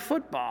bring up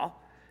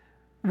football,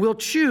 will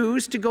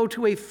choose to go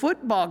to a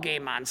football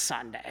game on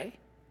Sunday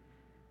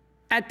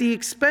at the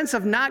expense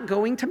of not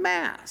going to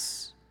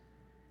Mass.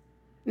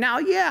 Now,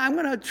 yeah, I'm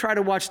going to try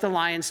to watch the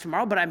Lions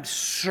tomorrow, but I'm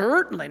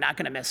certainly not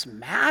going to miss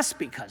Mass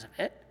because of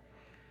it.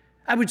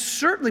 I would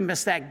certainly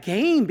miss that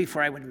game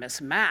before I would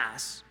miss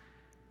Mass,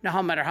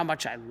 no matter how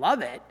much I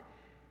love it,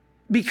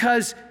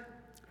 because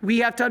we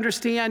have to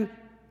understand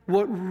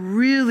what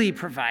really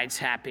provides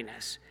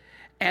happiness.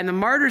 And the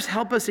martyrs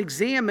help us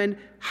examine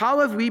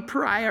how have we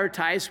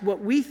prioritized what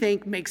we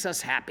think makes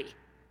us happy.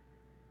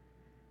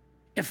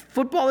 If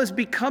football has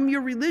become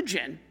your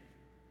religion,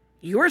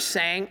 you're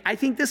saying, I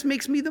think this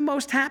makes me the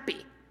most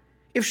happy.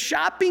 If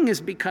shopping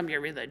has become your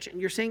religion,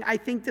 you're saying, I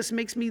think this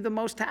makes me the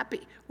most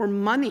happy, or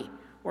money,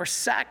 or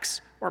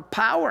sex, or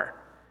power.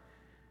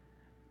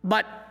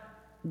 But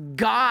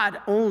God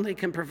only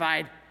can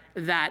provide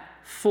that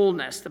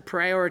fullness, the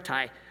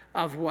priority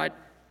of what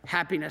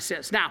happiness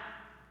is. Now,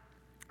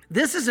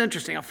 this is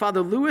interesting.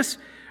 Father Louis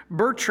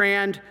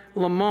Bertrand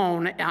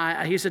Limon,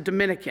 he's a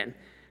Dominican,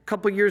 a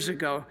couple years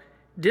ago,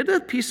 did a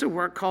piece of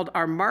work called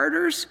Are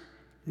Martyrs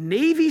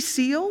Navy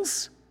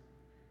SEALs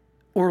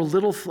or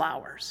Little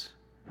Flowers?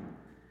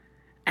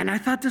 And I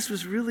thought this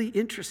was really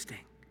interesting.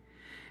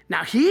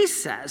 Now, he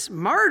says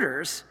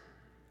martyrs,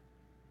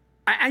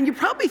 and you're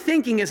probably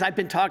thinking as I've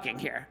been talking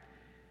here,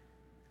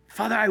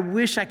 Father, I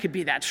wish I could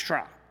be that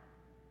strong.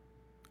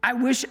 I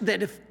wish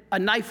that if a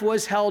knife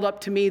was held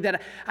up to me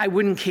that I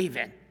wouldn't cave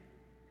in.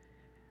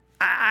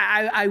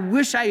 I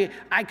wish I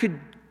could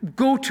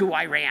go to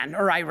Iran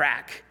or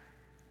Iraq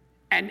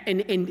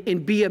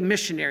and be a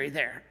missionary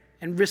there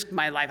and risk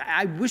my life.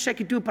 I wish I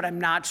could do it, but I'm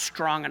not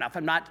strong enough.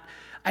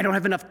 I don't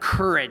have enough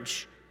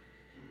courage.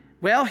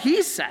 Well,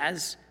 he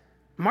says,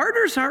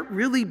 martyrs aren't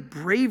really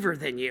braver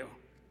than you.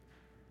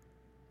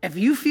 If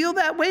you feel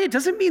that way, it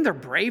doesn't mean they're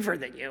braver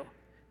than you.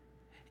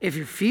 If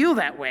you feel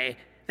that way,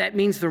 that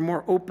means they're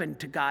more open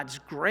to God's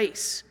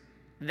grace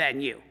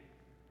than you.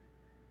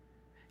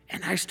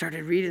 And I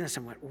started reading this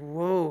and went,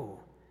 whoa.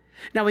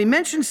 Now, we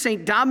mentioned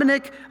St.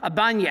 Dominic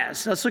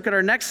Abanez. Let's look at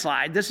our next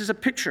slide. This is a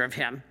picture of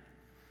him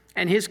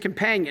and his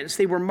companions.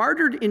 They were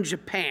martyred in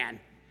Japan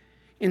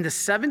in the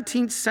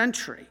 17th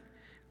century.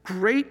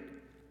 Great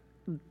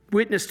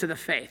witness to the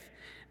faith.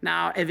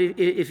 Now,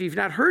 if you've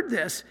not heard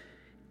this,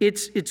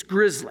 it's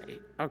grisly,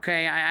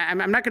 okay?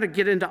 I'm not going to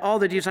get into all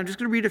the details. I'm just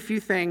going to read a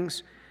few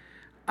things.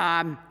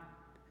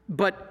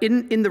 But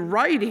in the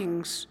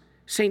writings,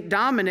 St.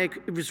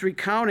 Dominic was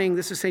recounting,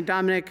 this is St.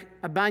 Dominic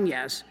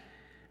Abanez,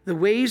 the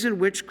ways in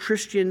which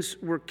Christians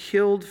were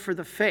killed for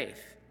the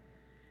faith.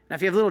 Now,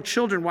 if you have little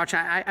children watching,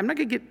 I'm not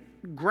going to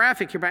get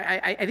graphic here, but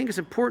I think it's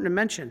important to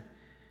mention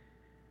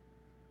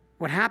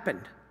what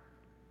happened.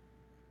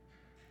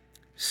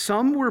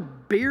 Some were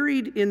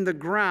buried in the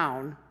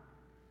ground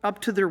up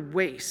to their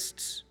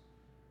waists.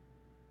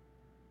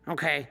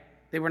 Okay,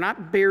 they were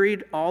not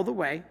buried all the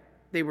way.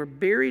 They were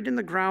buried in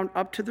the ground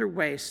up to their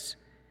waists.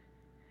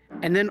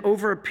 And then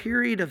over a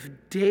period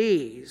of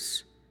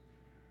days,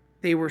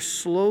 they were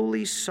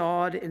slowly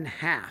sawed in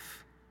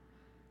half.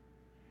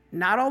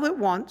 Not all at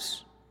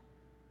once,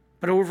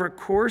 but over a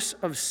course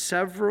of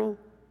several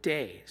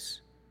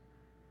days.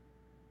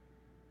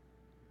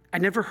 I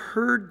never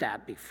heard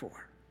that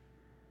before.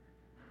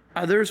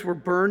 Others were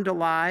burned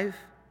alive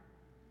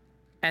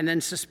and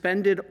then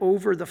suspended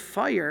over the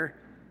fire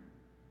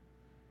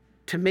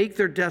to make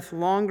their death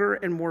longer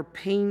and more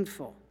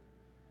painful.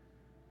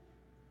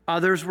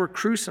 Others were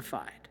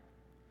crucified.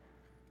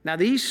 Now,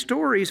 these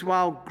stories,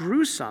 while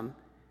gruesome,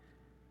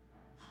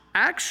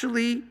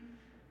 actually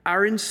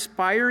are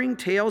inspiring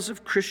tales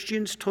of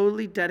Christians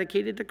totally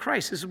dedicated to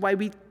Christ. This is why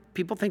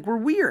people think we're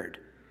weird.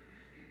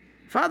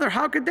 Father,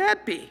 how could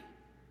that be?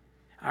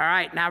 All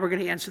right, now we're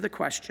going to answer the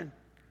question.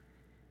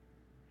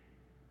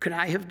 Could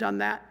I have done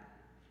that?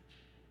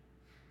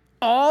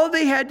 All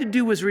they had to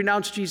do was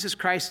renounce Jesus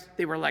Christ.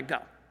 They were let go.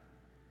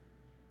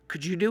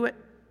 Could you do it?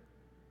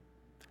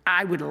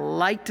 I would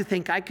like to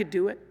think I could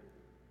do it.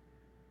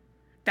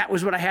 That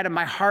was what I had in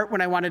my heart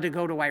when I wanted to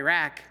go to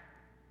Iraq.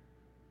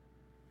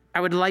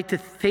 I would like to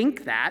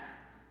think that.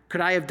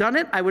 Could I have done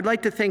it? I would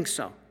like to think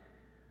so.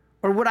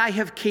 Or would I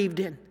have caved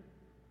in?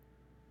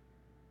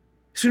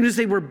 As soon as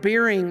they were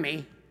burying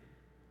me,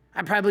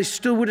 I probably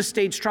still would have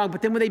stayed strong.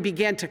 But then when they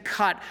began to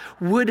cut,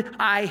 would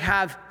I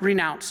have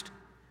renounced?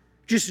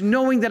 Just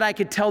knowing that I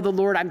could tell the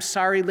Lord I'm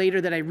sorry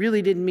later, that I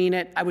really didn't mean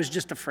it. I was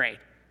just afraid.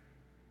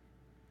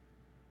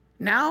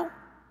 Now,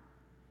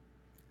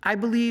 I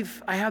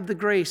believe I have the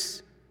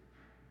grace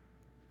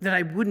that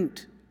I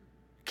wouldn't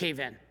cave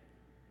in.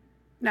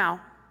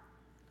 Now,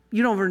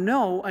 you don't ever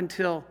know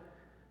until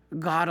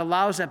God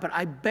allows that, but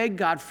I beg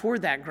God for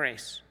that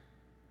grace.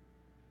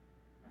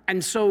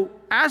 And so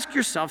ask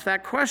yourself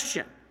that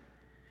question.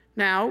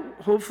 Now,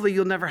 hopefully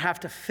you'll never have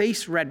to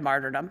face red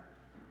martyrdom,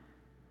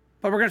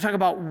 but we're going to talk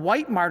about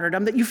white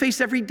martyrdom that you face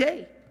every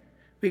day.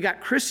 We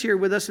got Chris here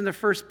with us in the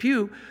first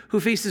pew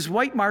who faces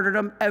white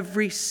martyrdom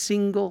every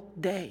single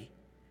day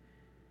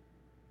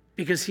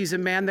because he's a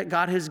man that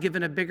God has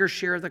given a bigger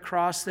share of the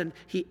cross than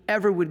he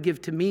ever would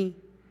give to me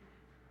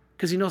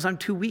because he knows I'm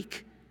too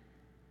weak.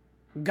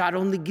 God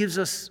only gives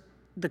us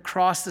the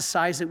cross the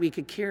size that we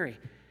could carry.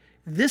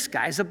 This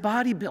guy's a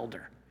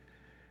bodybuilder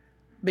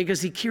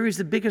because he carries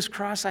the biggest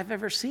cross I've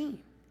ever seen.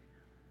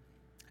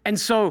 And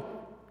so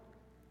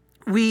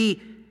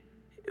we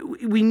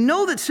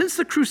know that since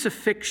the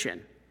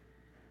crucifixion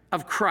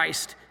of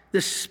Christ,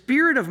 the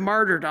spirit of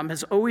martyrdom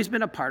has always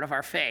been a part of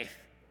our faith.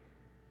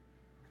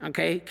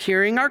 Okay,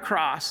 carrying our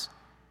cross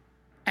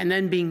and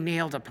then being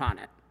nailed upon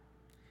it.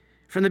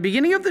 From the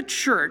beginning of the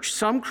church,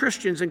 some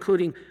Christians,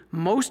 including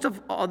most of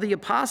all the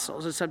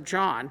apostles, except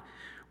John,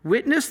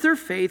 witnessed their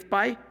faith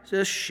by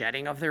the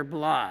shedding of their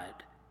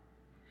blood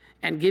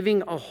and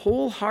giving a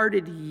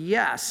wholehearted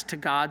yes to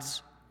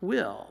God's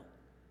will.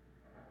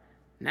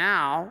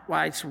 Now,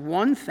 while it's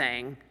one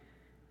thing,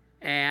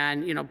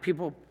 and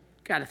people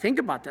got to think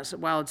about this,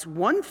 while it's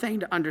one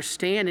thing to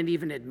understand and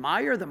even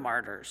admire the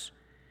martyrs,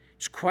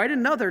 it's quite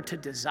another to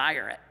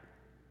desire it,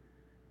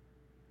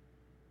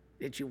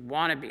 that you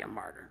want to be a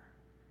martyr.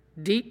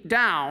 Deep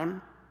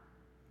down,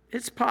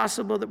 it's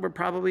possible that we're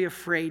probably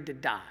afraid to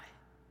die.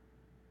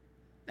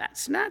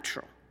 That's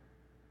natural.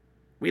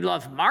 We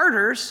love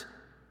martyrs,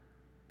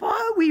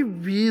 but we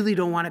really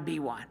don't want to be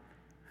one.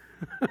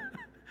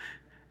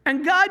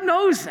 And God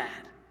knows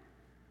that.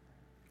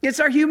 It's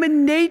our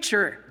human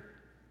nature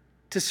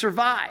to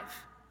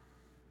survive,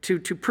 to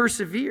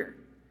persevere.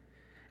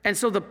 And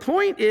so the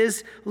point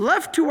is,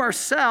 left to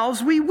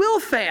ourselves, we will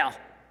fail.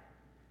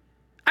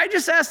 I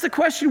just asked the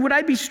question, would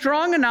I be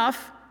strong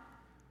enough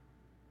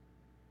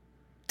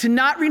to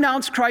not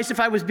renounce Christ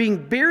if I was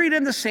being buried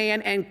in the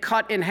sand and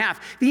cut in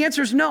half? The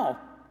answer is no.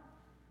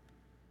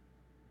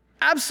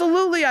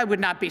 Absolutely, I would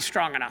not be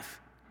strong enough.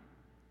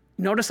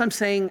 Notice I'm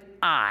saying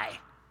I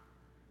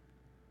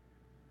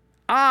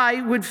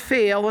would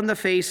fail in the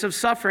face of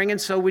suffering,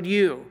 and so would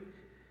you.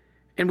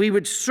 And we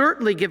would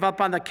certainly give up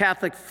on the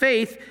Catholic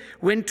faith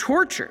when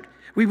tortured.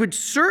 We would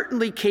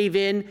certainly cave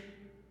in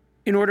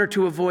order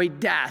to avoid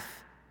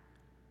death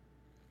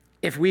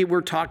if we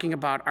were talking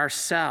about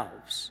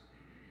ourselves.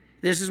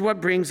 This is what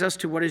brings us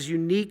to what is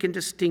unique and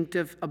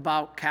distinctive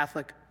about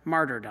Catholic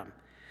martyrdom.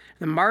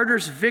 The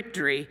martyr's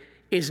victory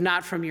is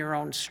not from your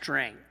own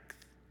strength,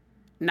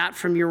 not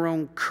from your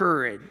own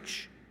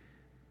courage,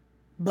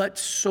 but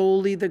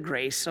solely the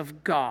grace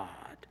of God.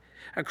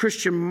 A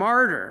Christian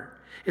martyr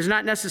is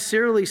not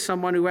necessarily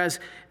someone who has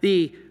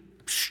the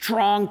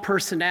strong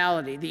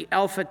personality, the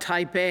alpha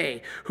type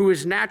A, who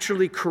is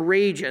naturally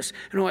courageous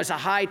and who has a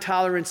high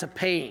tolerance of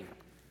pain.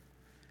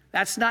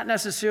 That's not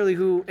necessarily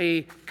who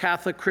a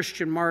Catholic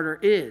Christian martyr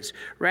is.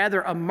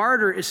 Rather, a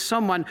martyr is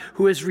someone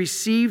who has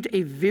received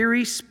a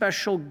very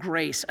special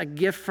grace, a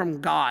gift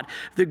from God,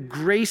 the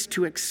grace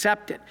to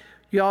accept it.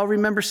 You all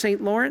remember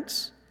St.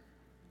 Lawrence?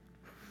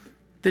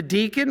 The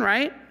deacon,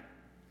 right?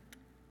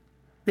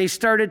 They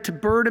started to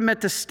burn him at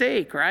the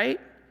stake, right?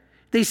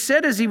 They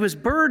said as he was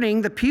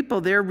burning, the people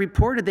there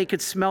reported they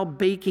could smell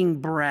baking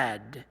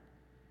bread.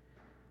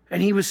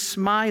 And he was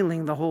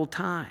smiling the whole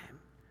time.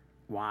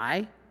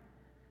 Why?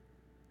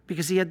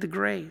 Because he had the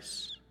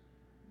grace.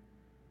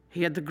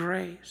 He had the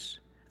grace.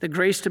 The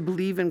grace to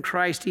believe in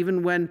Christ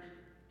even when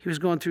he was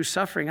going through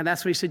suffering. And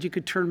that's when he said, you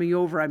could turn me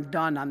over, I'm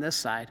done on this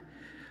side.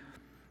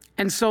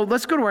 And so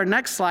let's go to our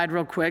next slide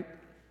real quick.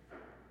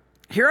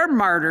 Here are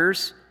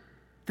martyrs,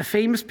 the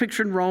famous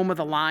picture in Rome of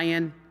the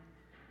lion.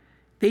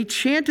 They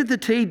chanted the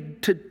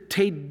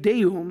Te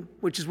Deum,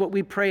 which is what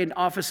we pray in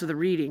Office of the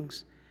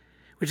Readings,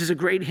 which is a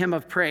great hymn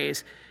of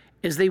praise,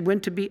 as they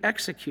went to be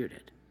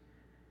executed.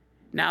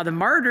 Now, the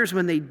martyrs,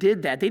 when they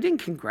did that, they didn't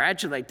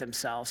congratulate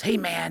themselves. Hey,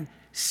 man,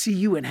 see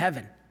you in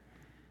heaven.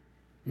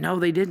 No,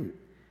 they didn't.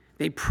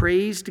 They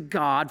praised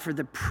God for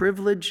the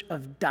privilege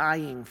of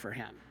dying for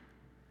him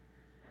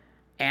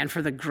and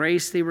for the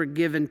grace they were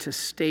given to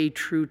stay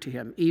true to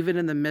him, even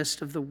in the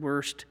midst of the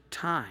worst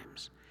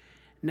times.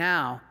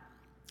 Now,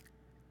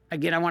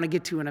 again, I want to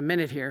get to in a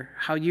minute here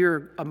how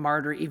you're a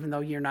martyr even though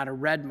you're not a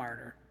red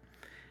martyr.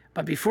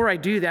 But before I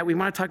do that, we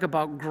want to talk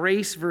about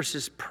grace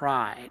versus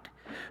pride.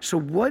 So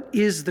what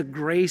is the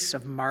grace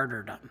of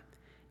martyrdom?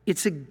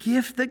 It's a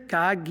gift that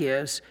God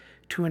gives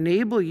to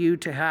enable you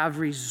to have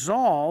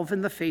resolve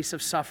in the face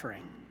of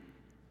suffering.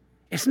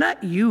 It's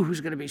not you who's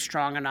going to be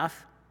strong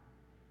enough.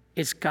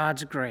 It's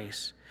God's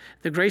grace.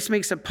 The grace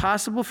makes it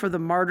possible for the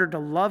martyr to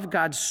love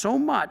God so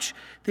much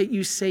that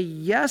you say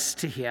yes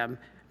to him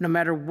no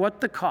matter what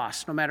the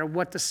cost, no matter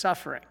what the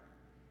suffering.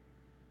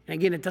 And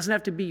again, it doesn't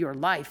have to be your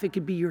life. It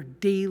could be your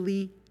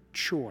daily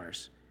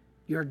chores,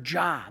 your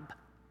job.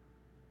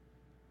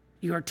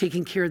 You are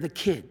taking care of the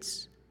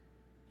kids,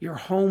 your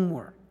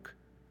homework.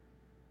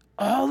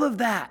 All of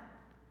that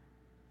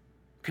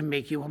can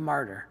make you a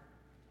martyr.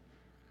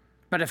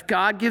 But if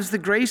God gives the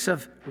grace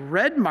of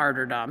red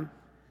martyrdom,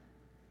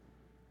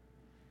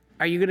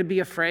 are you going to be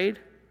afraid?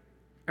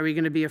 Are we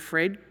going to be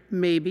afraid?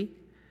 Maybe.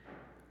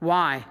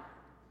 Why?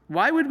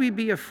 Why would we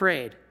be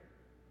afraid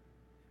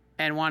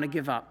and want to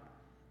give up?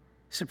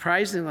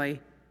 Surprisingly,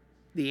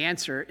 the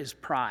answer is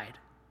pride.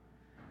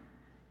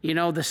 You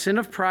know, the sin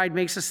of pride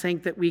makes us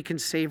think that we can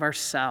save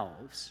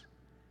ourselves.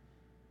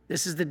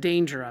 This is the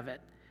danger of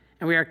it.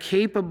 And we are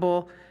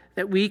capable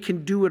that we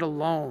can do it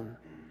alone.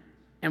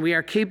 And we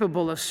are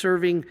capable of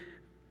serving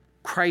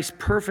Christ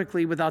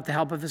perfectly without the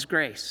help of his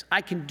grace. I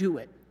can do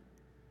it.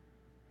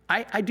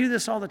 I do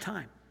this all the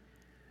time.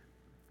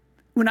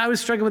 When I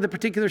was struggling with a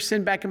particular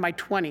sin back in my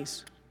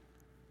 20s,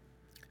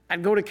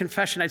 I'd go to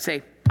confession, I'd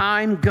say,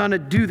 I'm gonna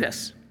do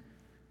this.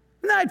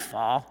 And then I'd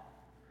fall.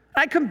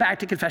 I'd come back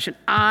to confession,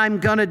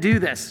 I'm gonna do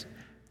this.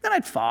 Then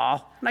I'd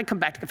fall, and I'd come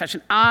back to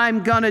confession,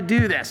 I'm gonna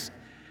do this.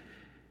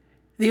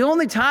 The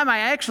only time I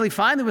actually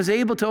finally was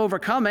able to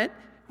overcome it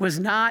was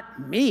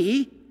not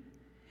me.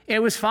 It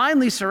was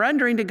finally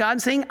surrendering to God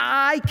and saying,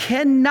 I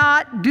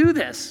cannot do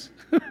this.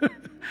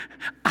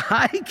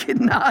 I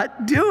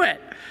cannot do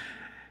it.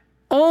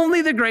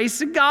 Only the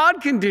grace of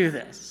God can do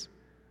this.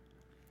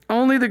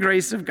 Only the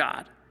grace of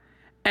God.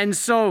 And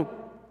so,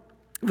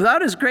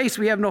 without his grace,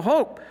 we have no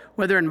hope,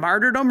 whether in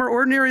martyrdom or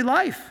ordinary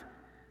life.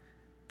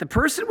 The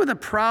person with a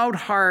proud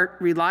heart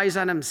relies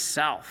on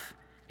himself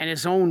and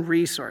his own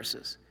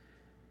resources.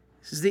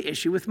 This is the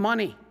issue with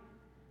money.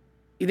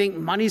 You think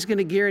money's going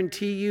to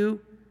guarantee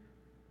you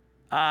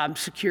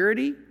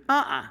security?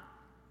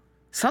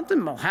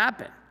 Something will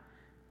happen.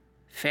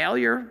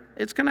 Failure,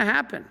 it's going to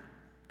happen.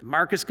 The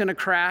market's going to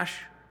crash.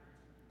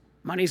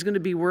 Money's going to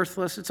be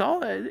worthless. It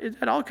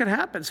all could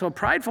happen. So a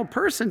prideful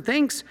person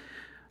thinks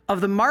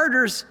of the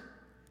martyrs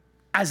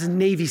as a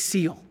Navy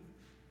SEAL.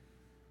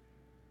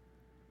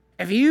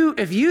 If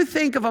you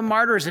think of a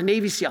martyr as a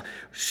Navy SEAL,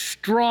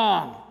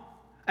 strong.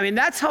 I mean,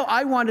 that's how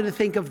I wanted to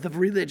think of the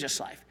religious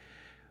life.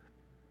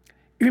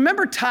 You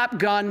remember Top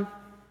Gun,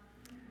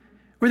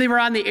 where they were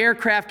on the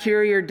aircraft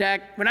carrier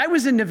deck? When I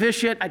was in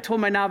novitiate, I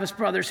told my novice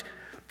brothers,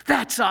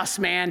 that's us,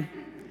 man.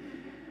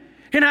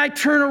 And I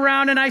turn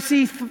around and I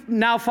see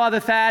now Father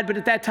Thad, but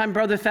at that time,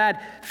 Brother Thad.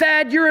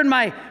 Thad, you're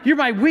my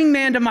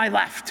wingman to my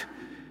left.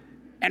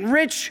 And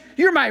Rich,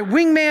 you're my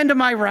wingman to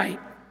my right.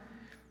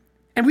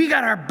 And we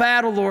got our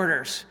battle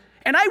orders.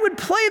 And I would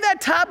play that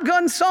Top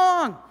Gun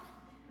song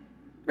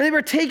where they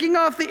were taking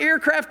off the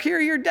aircraft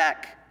carrier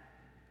deck.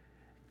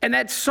 And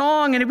that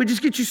song, and it would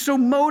just get you so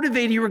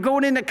motivated. You were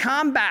going into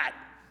combat.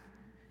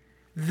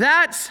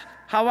 That's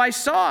how I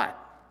saw it.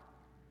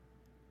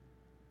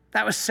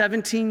 That was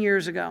 17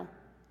 years ago.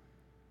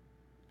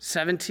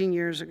 17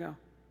 years ago.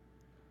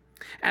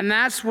 And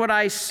that's what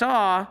I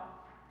saw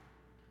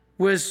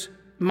was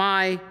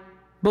my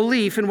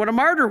belief in what a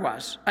martyr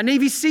was. A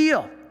Navy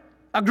SEAL,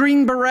 a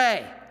Green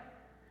Beret,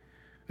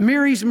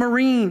 Mary's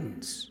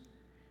Marines.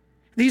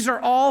 These are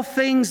all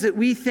things that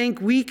we think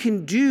we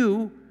can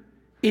do.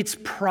 It's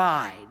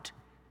pride.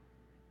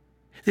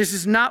 This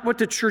is not what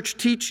the church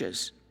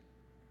teaches.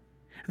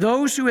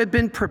 Those who have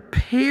been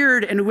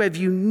prepared and who have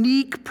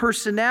unique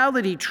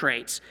personality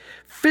traits,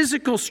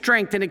 physical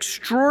strength, and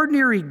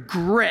extraordinary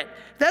grit,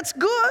 that's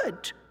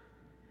good.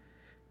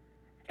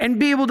 And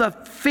be able to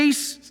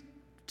face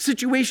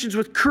situations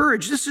with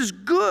courage, this is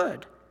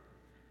good.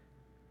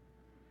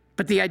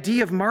 But the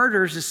idea of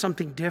martyrs is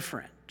something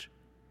different,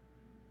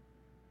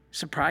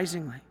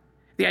 surprisingly.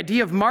 The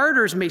idea of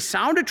martyrs may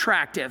sound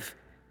attractive,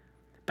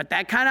 but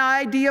that kind of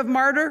idea of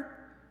martyr,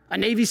 a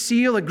Navy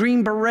SEAL, a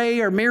Green Beret,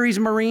 or Mary's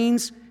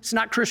Marines, it's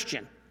not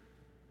Christian.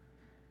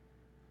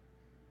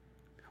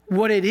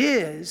 What it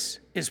is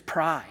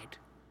pride.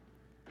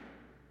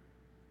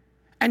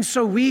 And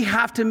so we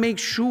have to make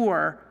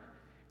sure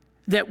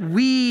that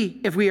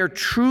if we are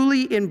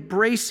truly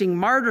embracing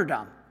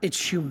martyrdom, it's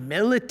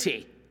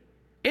humility.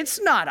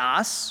 It's not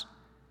us.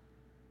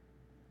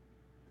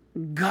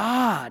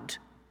 God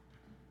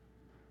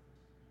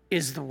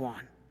is the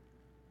one.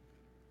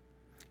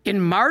 In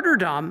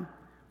martyrdom,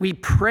 we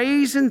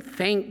praise and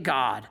thank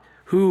God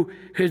who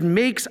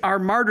makes our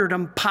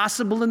martyrdom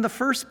possible in the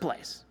first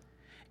place.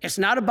 It's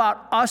not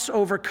about us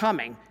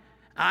overcoming.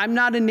 I'm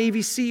not a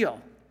Navy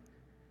SEAL,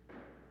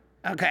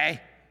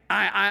 okay?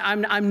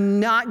 I'm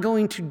not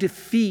going to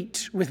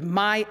defeat with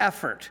my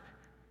effort.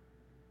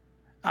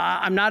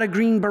 I'm not a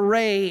Green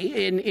Beret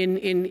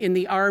in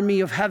the army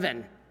of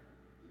heaven.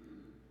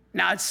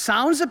 Now, it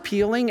sounds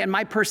appealing, and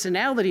my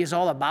personality is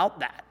all about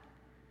that.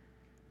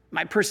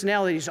 My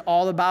personality is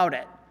all about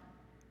it.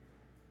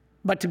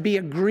 But to be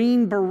a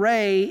Green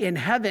Beret in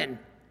heaven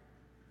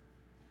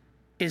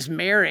is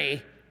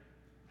Mary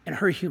and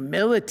her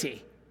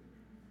humility.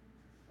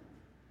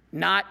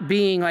 Not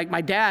being like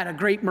my dad, a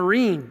great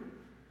Marine.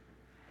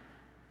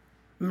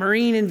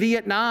 Marine in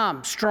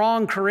Vietnam,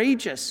 strong,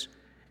 courageous.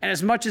 And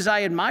as much as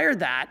I admire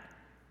that,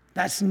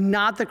 that's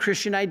not the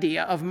Christian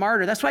idea of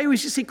martyr. That's why I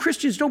always say,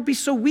 Christians, don't be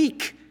so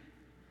weak.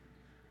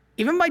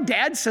 Even my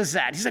dad says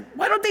that. He's like,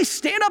 why don't they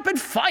stand up and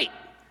fight?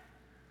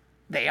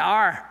 They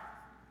are.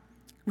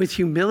 With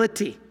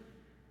humility.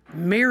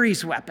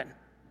 Mary's weapon.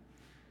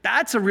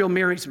 That's a real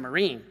Mary's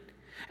Marine.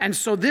 And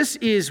so this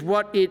is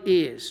what it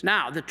is.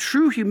 Now, the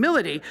true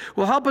humility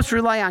will help us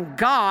rely on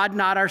God,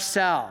 not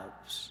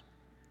ourselves.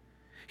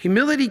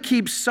 Humility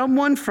keeps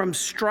someone from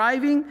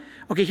striving.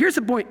 Okay, here's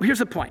the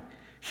point.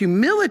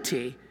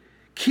 Humility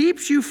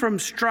keeps you from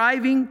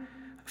striving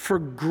for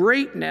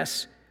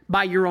greatness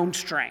by your own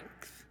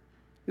strength.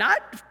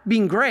 Not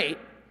being great,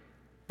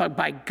 but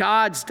by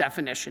God's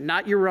definition,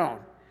 not your own.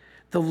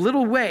 The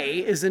little way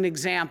is an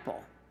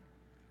example.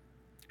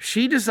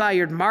 She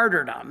desired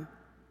martyrdom,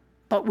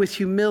 but with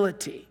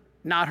humility,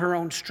 not her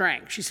own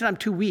strength. She said, I'm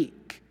too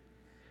weak.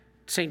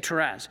 St.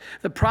 Therese.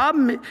 The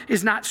problem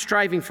is not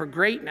striving for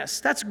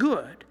greatness. That's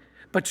good.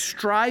 But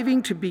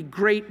striving to be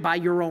great by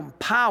your own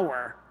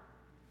power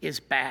is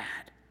bad.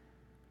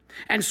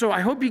 And so I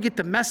hope you get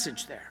the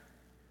message there.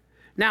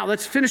 Now,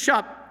 let's finish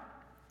up.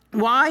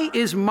 Why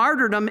is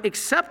martyrdom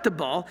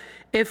acceptable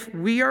if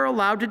we are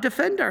allowed to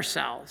defend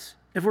ourselves?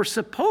 If we're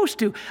supposed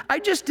to. I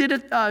just did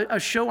a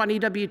show on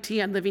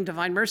EWT on Living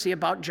Divine Mercy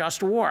about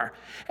just war.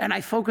 And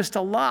I focused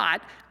a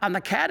lot on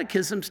the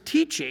Catechism's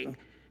teaching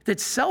that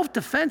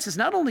self-defense is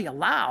not only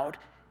allowed,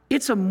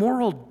 it's a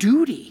moral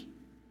duty.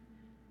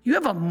 You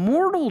have a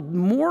moral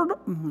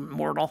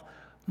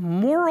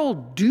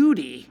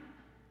duty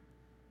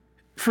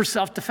for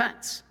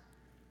self-defense.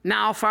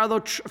 Now,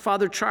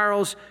 Father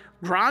Charles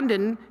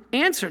Grandin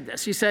answered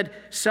this. He said,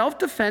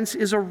 self-defense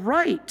is a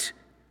right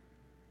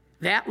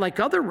that, like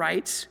other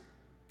rights,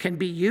 can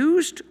be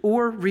used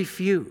or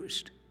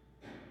refused.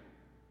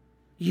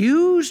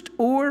 Used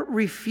or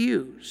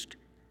refused.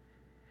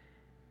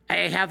 I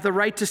have the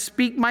right to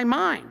speak my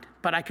mind,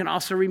 but I can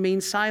also remain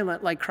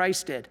silent like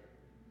Christ did.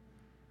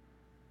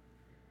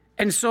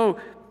 And so,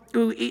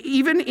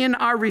 even in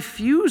our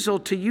refusal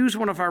to use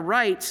one of our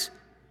rights,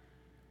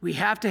 we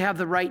have to have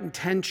the right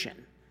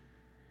intention.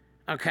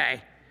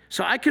 Okay?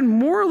 So I can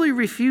morally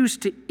refuse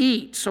to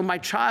eat so my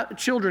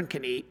children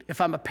can eat if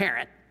I'm a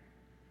parent.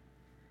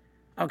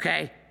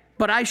 Okay?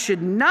 But I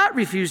should not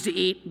refuse to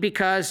eat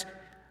because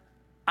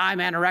I'm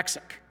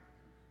anorexic,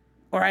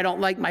 or I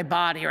don't like my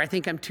body, or I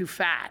think I'm too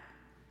fat.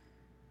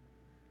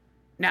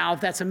 Now,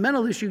 if that's a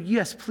mental issue,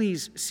 yes,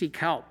 please seek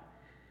help.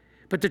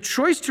 But the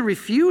choice to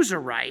refuse a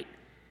right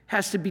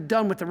has to be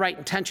done with the right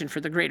intention for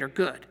the greater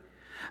good.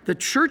 The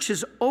church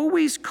has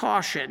always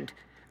cautioned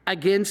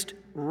against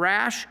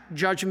rash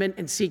judgment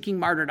and seeking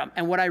martyrdom.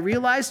 And what I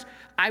realized,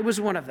 I was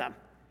one of them.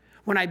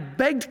 When I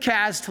begged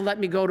Kaz to let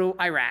me go to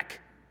Iraq,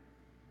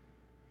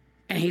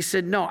 and he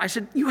said no, I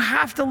said, you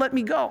have to let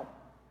me go.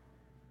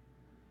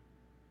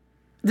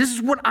 This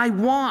is what I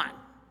want.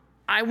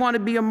 I want to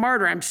be a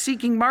martyr. I'm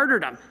seeking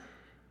martyrdom.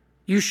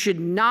 You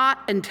should not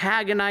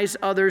antagonize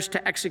others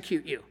to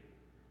execute you.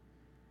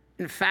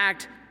 In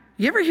fact,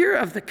 you ever hear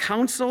of the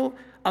Council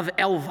of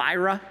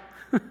Elvira?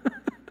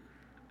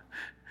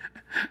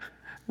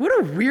 What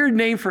a weird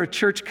name for a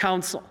church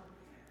council.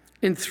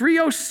 In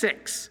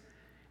 306,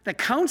 the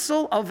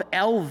Council of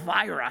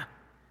Elvira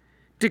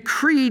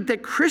decreed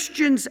that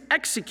Christians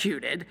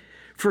executed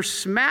for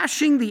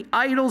smashing the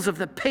idols of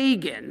the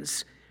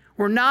pagans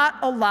were not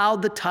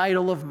allowed the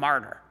title of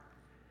martyr.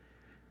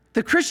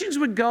 The Christians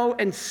would go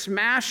and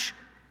smash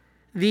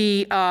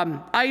the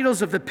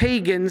idols of the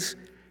pagans,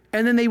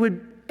 and then they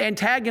would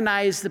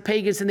antagonize the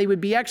pagans and they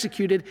would be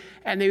executed,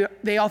 and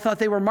they all thought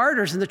they were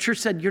martyrs, and the church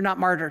said, you're not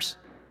martyrs.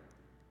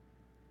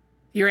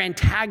 You're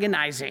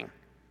antagonizing.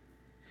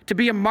 To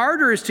be a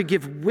martyr is to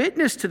give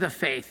witness to the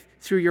faith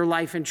through your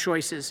life and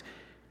choices,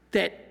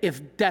 that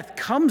if death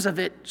comes of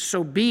it,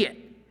 so be it.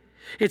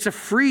 It's a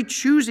free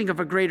choosing of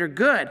a greater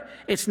good.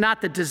 It's not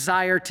the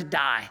desire to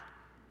die.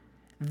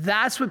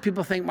 That's what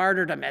people think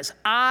martyrdom is.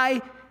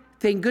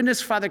 Thank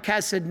goodness Father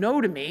Kaz said no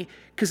to me,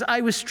 because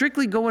I was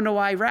strictly going to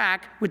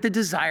Iraq with the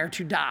desire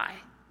to die.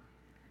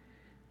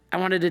 I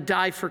wanted to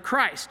die for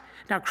Christ.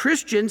 Now,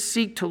 Christians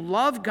seek to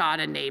love God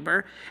and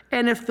neighbor,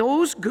 and if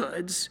those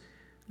goods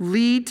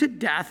lead to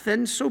death,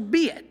 then so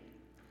be it.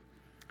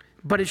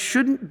 But it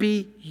shouldn't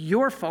be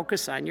your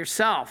focus on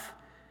yourself.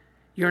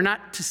 You're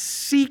not to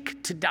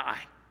seek to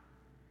die.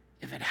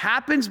 If it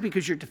happens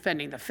because you're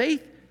defending the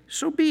faith,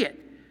 so be it.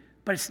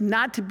 But it's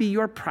not to be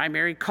your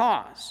primary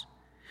cause.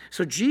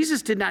 So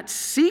Jesus did not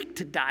seek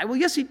to die. Well,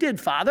 yes, he did,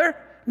 Father.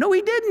 No,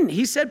 he didn't.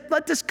 He said,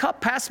 let this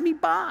cup pass me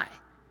by.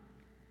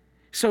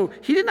 So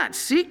he did not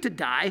seek to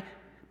die,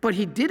 but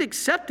he did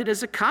accept it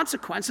as a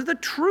consequence of the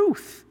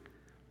truth.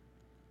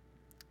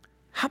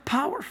 How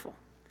powerful.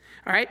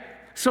 All right.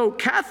 So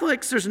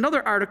Catholics, there's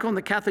another article in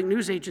the Catholic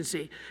News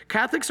Agency.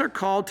 Catholics are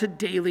called to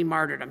daily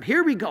martyrdom.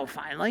 Here we go,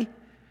 finally.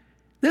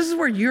 This is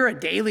where you're a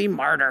daily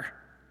martyr.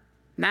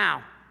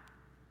 Now,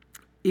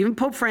 even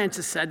Pope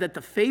Francis said that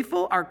the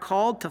faithful are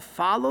called to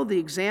follow the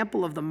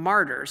example of the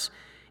martyrs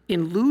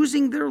in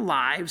losing their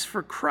lives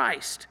for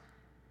Christ,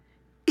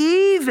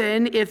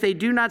 even if they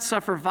do not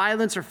suffer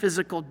violence or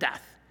physical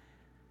death.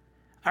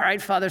 All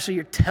right, Father, so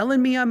you're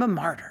telling me I'm a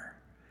martyr.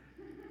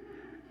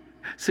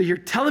 So you're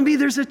telling me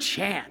there's a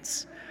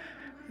chance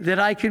that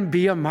I can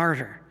be a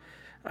martyr.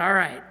 All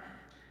right.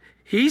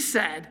 He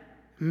said,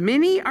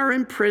 many are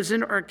in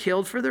prison or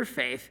killed for their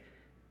faith,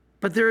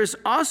 but there is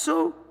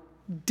also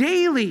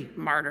daily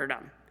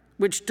martyrdom,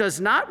 which does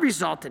not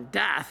result in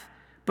death,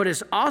 but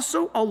is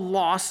also a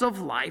loss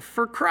of life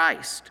for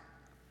Christ.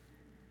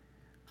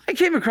 I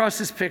came across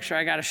this picture.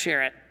 I got to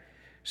share it.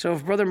 So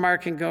if Brother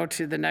Mark can go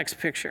to the next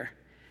picture.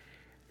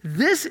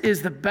 This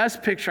is the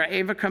best picture I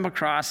ever come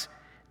across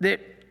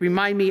that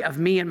remind me of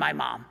me and my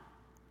mom.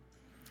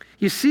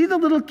 You see the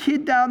little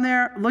kid down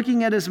there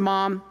looking at his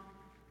mom?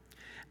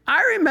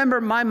 I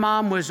remember my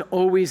mom was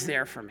always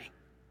there for me.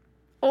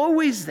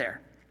 Always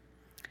there.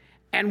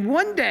 And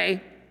one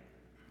day,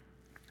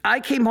 I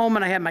came home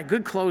and I had my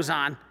good clothes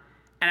on,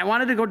 and I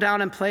wanted to go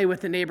down and play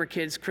with the neighbor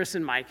kids, Chris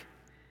and Mike.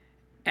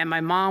 And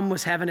my mom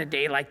was having a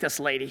day like this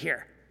lady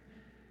here.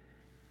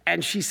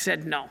 And she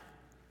said no.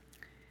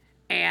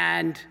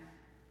 And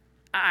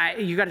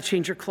you got to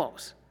change your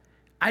clothes.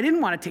 I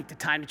didn't want to take the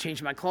time to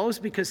change my clothes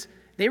because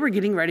they were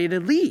getting ready to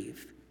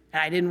leave.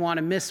 And I didn't want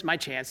to miss my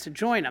chance to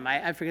join them.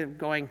 I forget,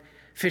 going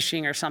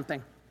fishing or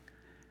something.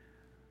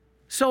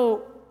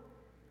 So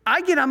I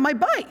get on my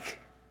bike.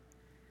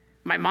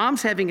 My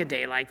mom's having a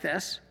day like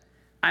this.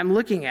 I'm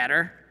looking at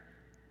her.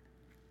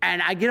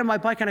 And I get on my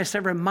bike and I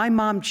said, my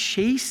mom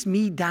chased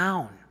me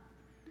down.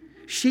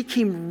 She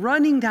came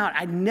running down.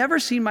 I'd never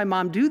seen my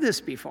mom do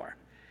this before.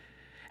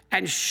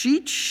 And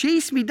she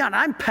chased me down.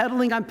 I'm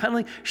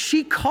pedaling.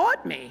 She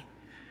caught me.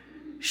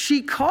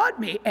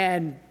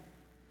 And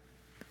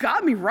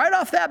got me right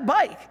off that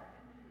bike.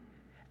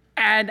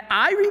 And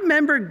I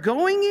remember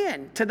going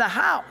in to the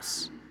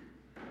house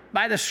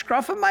by the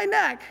scruff of my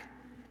neck,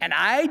 and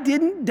I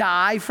didn't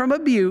die from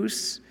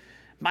abuse.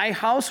 My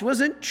house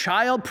wasn't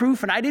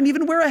child-proof, and I didn't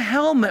even wear a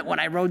helmet when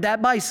I rode that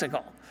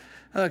bicycle.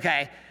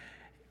 Okay?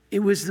 It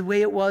was the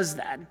way it was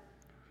then.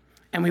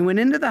 And we went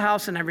into the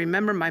house, and I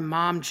remember my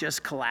mom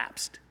just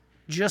collapsed,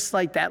 just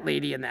like that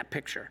lady in that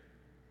picture.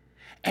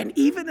 And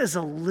even as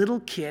a little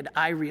kid,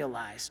 I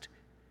realized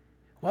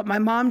what my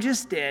mom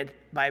just did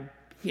by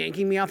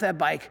yanking me off that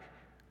bike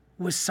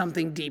was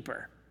something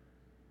deeper.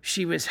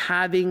 She was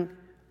having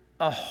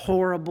a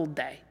horrible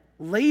day.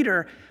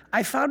 Later,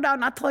 I found out,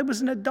 not till I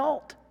was an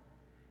adult,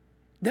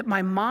 that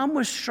my mom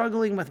was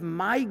struggling with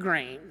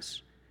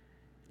migraines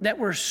that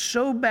were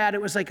so bad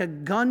it was like a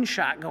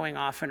gunshot going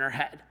off in her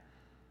head.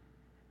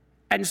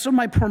 And so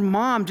my poor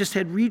mom just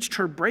had reached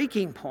her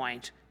breaking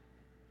point.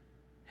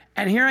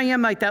 And here I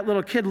am like that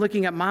little kid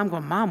looking at mom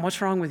going, Mom, what's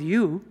wrong with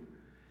you?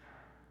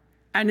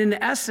 And in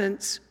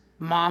essence,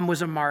 mom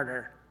was a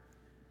martyr.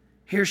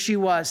 Here she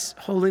was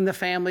holding the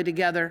family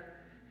together,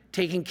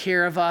 taking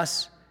care of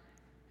us.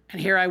 And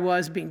here I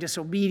was being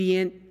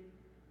disobedient.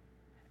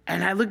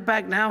 And I look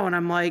back now and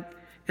I'm like,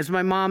 as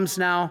my mom's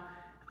now,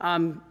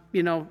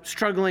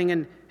 struggling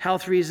in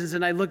health reasons.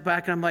 And I look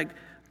back and I'm like,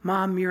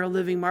 Mom, you're a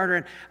living martyr.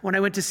 And when I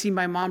went to see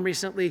my mom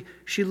recently,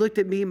 she looked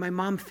at me. My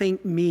mom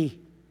thanked me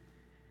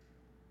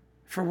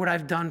for what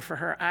I've done for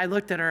her. I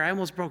looked at her. I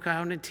almost broke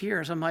out in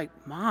tears. I'm like,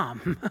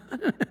 Mom,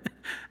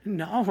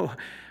 no,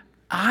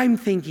 I'm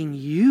thanking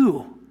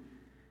you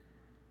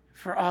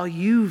for all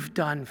you've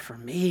done for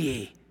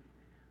me.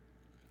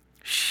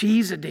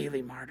 She's a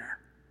daily martyr.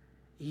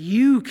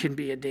 You can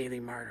be a daily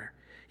martyr.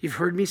 You've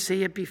heard me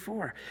say it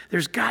before.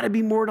 There's got to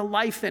be more to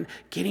life than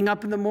getting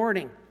up in the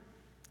morning,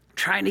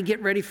 trying to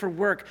get ready for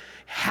work,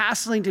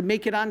 hassling to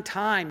make it on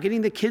time,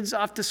 getting the kids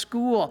off to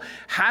school,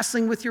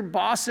 hassling with your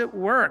boss at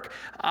work,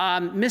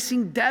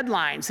 missing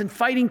deadlines and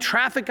fighting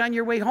traffic on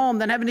your way home,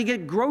 then having to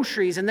get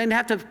groceries and then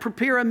have to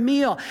prepare a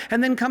meal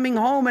and then coming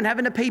home and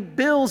having to pay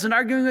bills and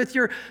arguing with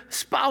your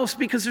spouse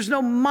because there's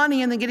no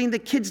money and then getting the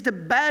kids to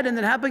bed and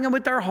then helping them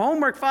with their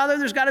homework. Father,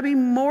 there's got to be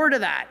more to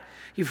that.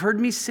 You've heard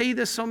me say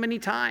this so many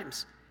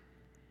times.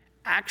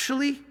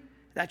 Actually,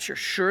 that's your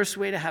surest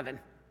way to heaven.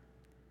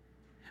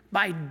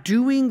 By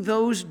doing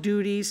those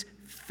duties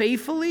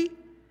faithfully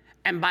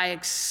and by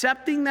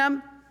accepting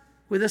them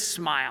with a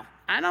smile.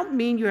 I don't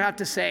mean you have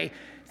to say,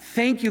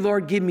 thank you,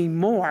 Lord, give me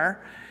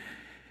more.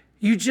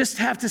 You just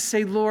have to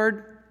say,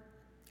 Lord,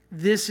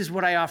 this is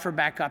what I offer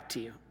back up to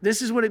you.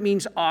 This is what it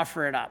means to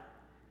offer it up.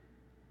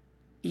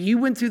 You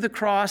went through the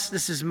cross.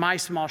 This is my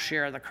small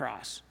share of the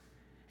cross.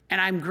 And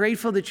I'm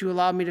grateful that you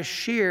allowed me to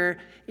share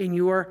in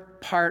your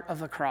part of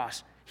the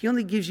cross. He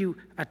only gives you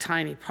a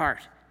tiny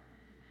part.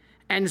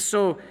 And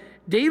so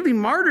daily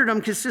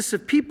martyrdom consists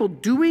of people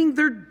doing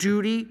their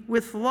duty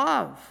with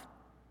love.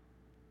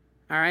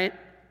 All right?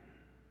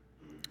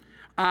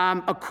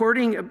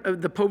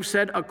 The Pope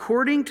said,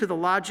 according to the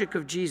logic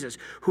of Jesus,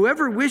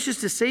 whoever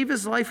wishes to save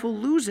his life will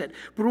lose it,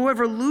 but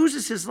whoever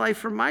loses his life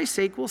for my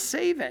sake will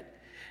save it.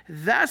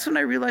 That's when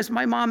I realized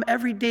my mom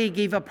every day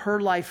gave up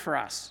her life for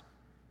us.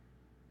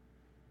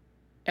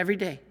 Every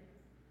day.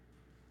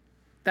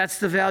 That's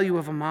the value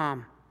of a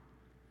mom.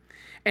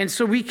 And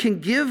so we can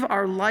give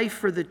our life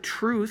for the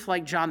truth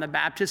like John the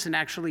Baptist and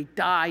actually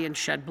die and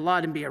shed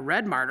blood and be a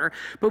red martyr.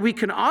 But we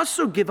can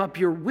also give up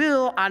your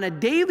will on a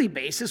daily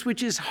basis,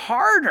 which is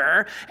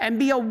harder, and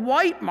be a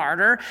white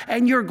martyr.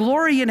 And your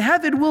glory in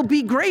heaven will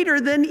be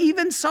greater than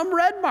even some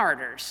red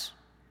martyrs.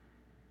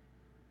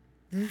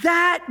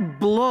 That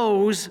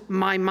blows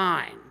my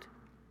mind.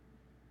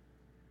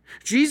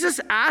 Jesus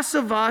asks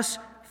of us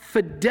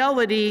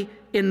fidelity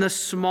in the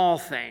small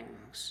things.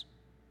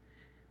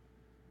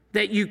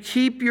 That you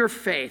keep your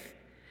faith,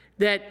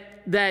 that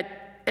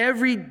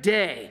every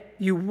day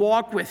you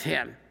walk with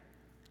him,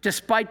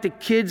 despite the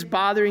kids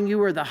bothering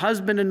you or the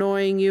husband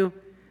annoying you.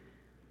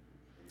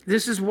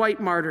 This is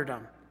white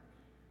martyrdom.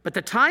 But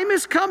the time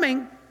is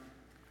coming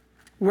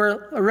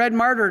where a red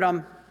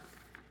martyrdom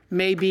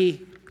may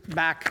be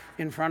back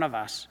in front of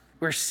us.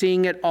 We're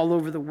seeing it all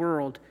over the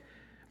world.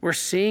 We're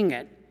seeing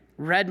it.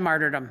 Red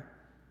martyrdom.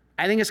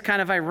 I think it's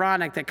kind of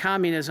ironic that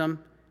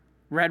communism,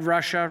 red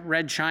Russia,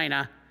 red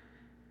China,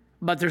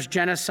 but there's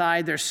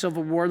genocide, there's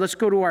civil war. Let's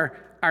go to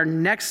our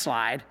next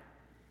slide.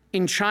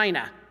 In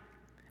China,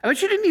 I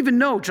bet you didn't even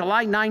know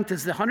July 9th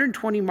is the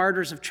 120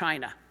 martyrs of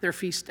China, their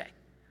feast day.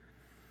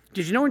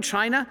 Did you know in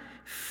China,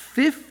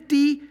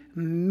 50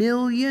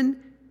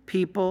 million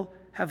people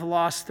have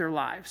lost their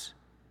lives?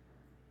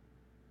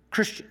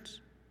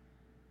 Christians.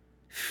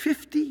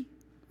 50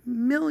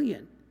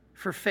 million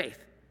for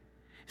faith.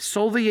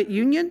 Soviet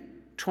Union,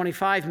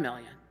 25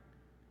 million.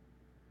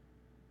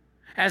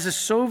 As a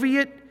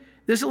Soviet,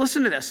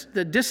 listen to this,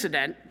 the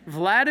dissident,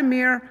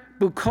 Vladimir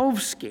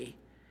Bukovsky,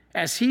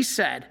 as he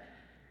said,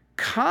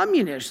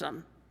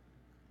 communism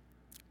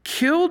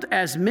killed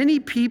as many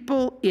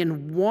people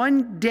in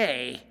one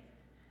day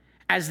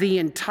as the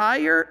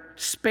entire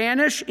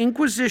Spanish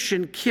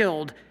Inquisition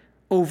killed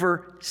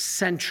over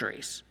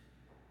centuries.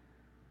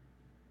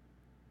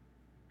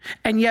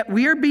 And yet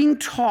we are being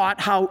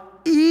taught how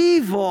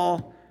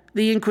evil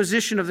the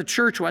Inquisition of the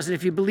church was. And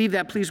if you believe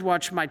that, please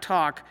watch my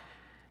talk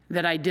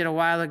that I did a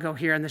while ago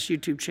here on this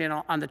YouTube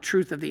channel on the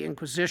truth of the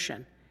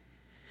Inquisition.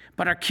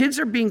 But our kids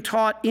are being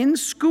taught in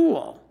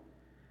school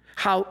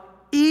how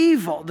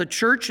evil the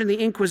church and the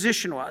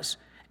Inquisition was,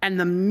 and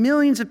the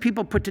millions of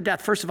people put to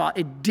death. First of all,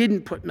 it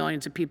didn't put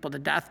millions of people to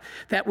death.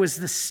 That was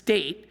the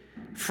state,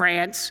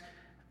 France,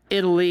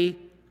 Italy,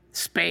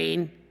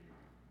 Spain.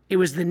 It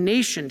was the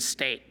nation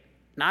state,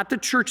 not the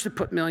church that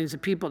put millions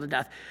of people to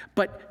death.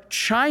 But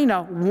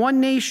China, one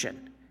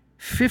nation,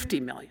 50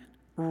 million.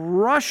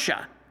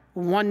 Russia,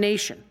 one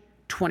nation,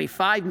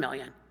 25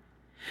 million.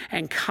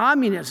 And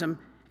communism,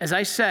 as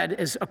I said,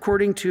 is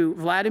according to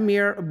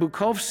Vladimir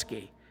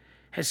Bukovsky,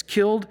 has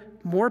killed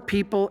more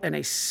people in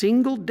a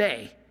single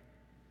day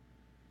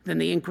than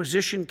the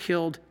Inquisition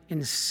killed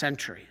in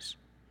centuries.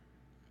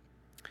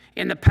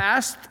 In the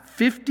past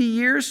 50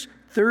 years,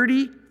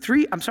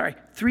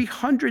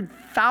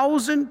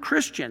 300,000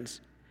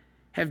 Christians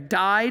have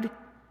died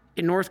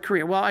in North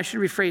Korea. Well, I should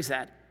rephrase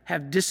that,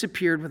 have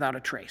disappeared without a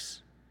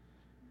trace.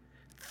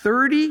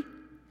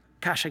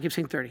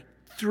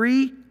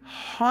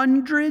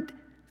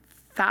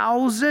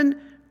 300,000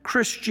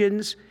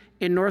 Christians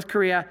in North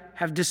Korea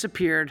have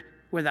disappeared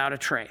without a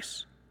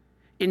trace.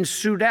 In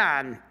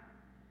Sudan,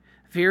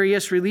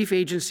 various relief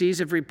agencies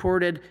have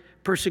reported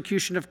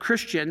persecution of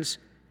Christians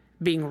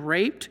being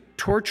raped,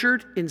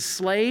 tortured,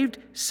 enslaved,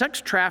 sex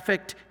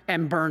trafficked,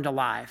 and burned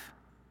alive.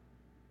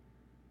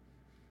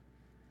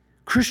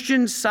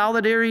 Christian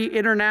Solidarity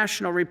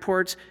International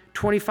reports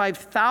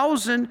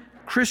 25,000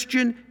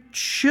 Christian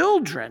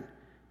children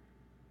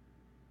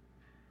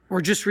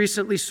were just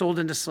recently sold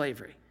into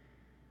slavery.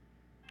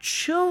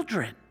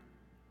 Children.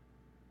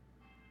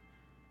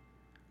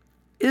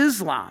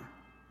 Islam.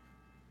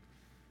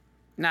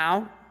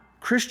 Now,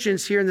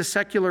 Christians here in the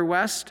secular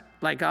West,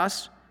 like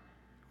us,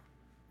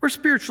 we're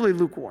spiritually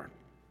lukewarm.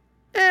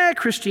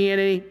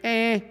 Christianity,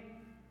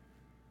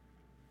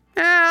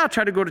 I'll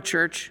try to go to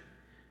church.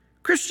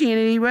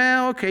 Christianity,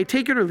 well, okay,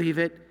 take it or leave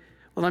it.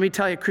 Well, let me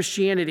tell you,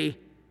 Christianity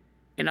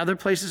in other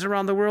places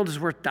around the world is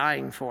worth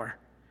dying for.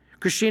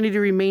 Christianity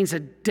remains a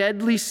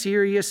deadly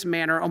serious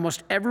matter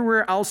almost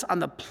everywhere else on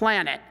the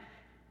planet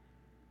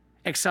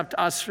except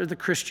us or the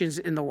Christians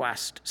in the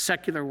West,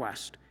 secular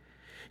West.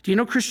 Do you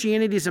know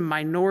Christianity is a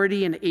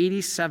minority in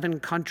 87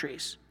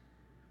 countries?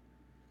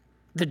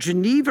 The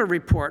Geneva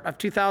Report of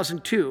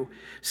 2002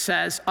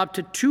 says up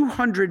to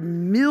 200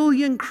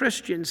 million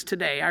Christians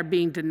today are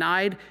being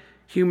denied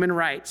human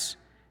rights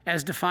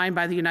as defined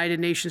by the United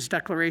Nations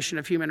Declaration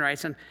of Human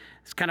Rights. And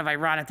it's kind of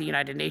ironic the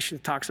United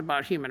Nations talks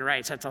about human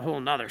rights. That's a whole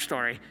nother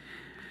story.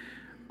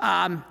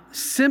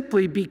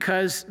 Simply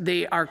because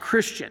they are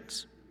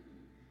Christians.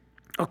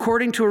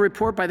 According to a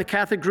report by the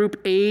Catholic group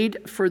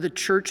Aid for the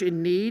Church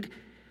in Need,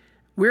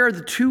 where are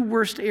the two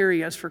worst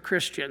areas for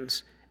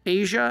Christians?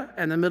 Asia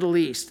and the Middle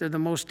East. They're the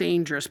most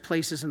dangerous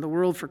places in the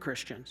world for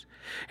Christians.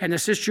 And the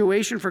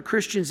situation for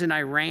Christians in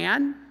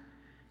Iran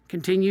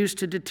continues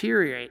to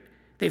deteriorate.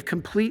 They've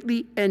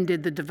completely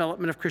ended the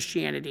development of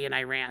Christianity in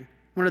Iran,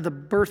 one of the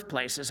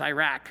birthplaces,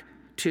 Iraq,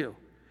 too.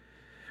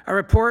 A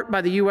report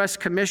by the U.S.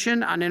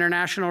 Commission on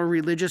International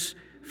Religious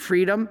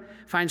Freedom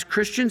finds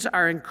Christians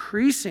are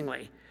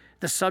increasingly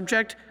the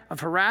subject of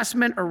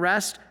harassment,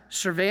 arrest,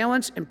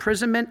 surveillance,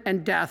 imprisonment,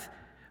 and death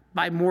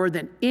by more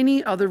than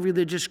any other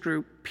religious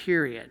group,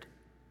 period.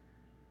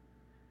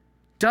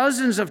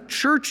 Dozens of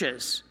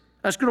churches.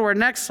 Let's go to our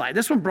next slide.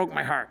 This one broke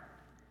my heart.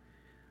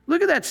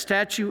 Look at that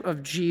statue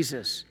of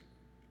Jesus,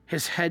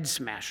 his head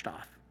smashed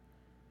off.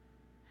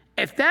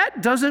 If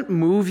that doesn't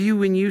move you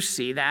when you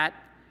see that,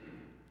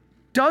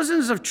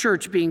 dozens of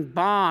churches being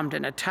bombed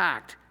and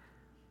attacked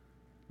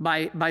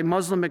by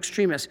Muslim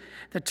extremists,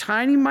 the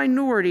tiny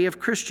minority of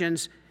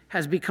Christians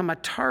has become a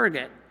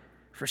target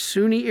for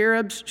Sunni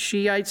Arabs,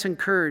 Shiites, and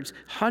Kurds.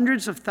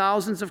 Hundreds of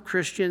thousands of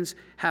Christians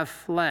have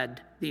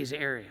fled these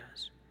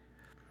areas.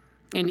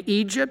 In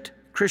Egypt,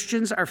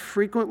 Christians are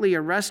frequently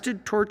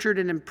arrested, tortured,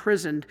 and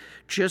imprisoned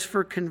just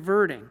for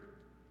converting.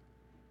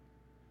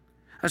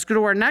 Let's go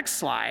to our next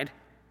slide.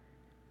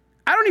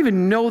 I don't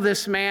even know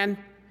this man,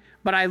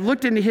 but I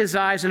looked into his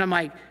eyes and I'm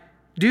like,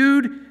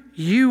 dude,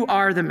 you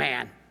are the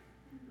man.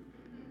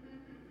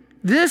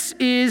 This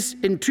is,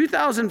 in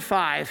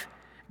 2005,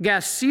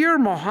 Gasir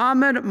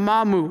Mohammed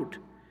Mahmoud.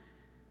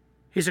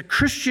 He's a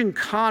Christian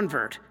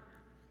convert,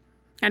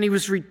 and he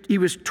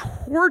was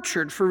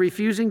tortured for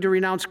refusing to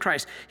renounce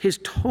Christ. His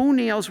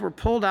toenails were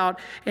pulled out,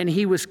 and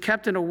he was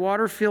kept in a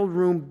water-filled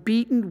room,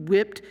 beaten,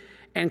 whipped,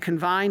 and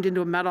confined into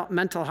a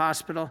mental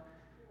hospital,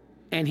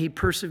 and he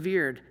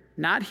persevered.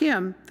 Not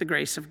him, the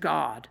grace of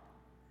God.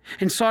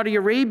 In Saudi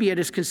Arabia, it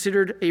is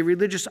considered a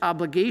religious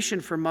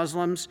obligation for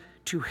Muslims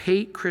to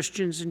hate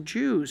Christians and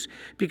Jews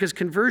because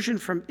conversion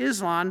from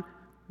Islam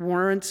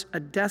warrants a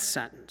death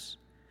sentence.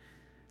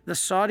 The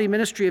Saudi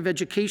Ministry of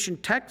Education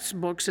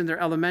textbooks in their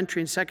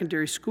elementary and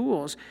secondary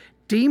schools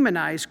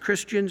demonize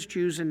Christians,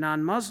 Jews, and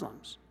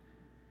non-Muslims.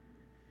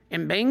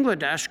 In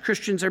Bangladesh,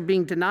 Christians are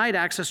being denied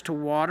access to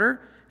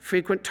water,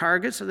 frequent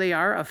targets they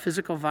are of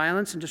physical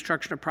violence and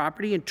destruction of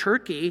property. In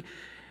Turkey,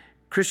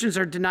 Christians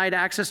are denied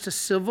access to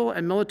civil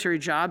and military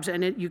jobs,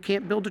 and you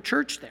can't build a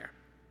church there.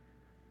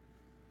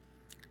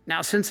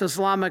 Now, since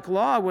Islamic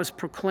law was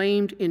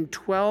proclaimed in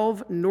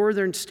 12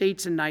 northern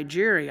states in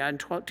Nigeria in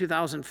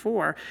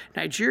 2004,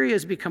 Nigeria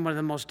has become one of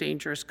the most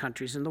dangerous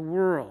countries in the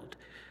world.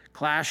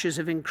 Clashes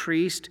have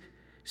increased.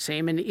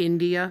 Same in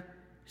India.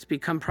 It's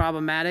become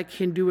problematic.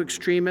 Hindu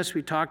extremists,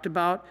 we talked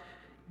about.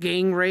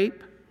 Gang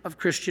rape of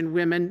Christian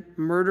women,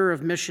 murder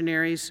of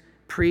missionaries,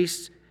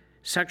 priests,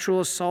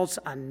 sexual assaults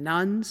on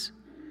nuns,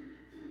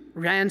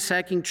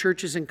 ransacking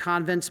churches and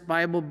convents,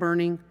 Bible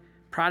burning,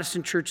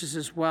 Protestant churches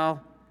as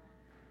well.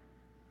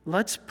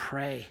 Let's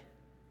pray.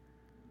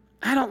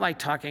 I don't like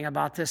talking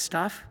about this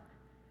stuff,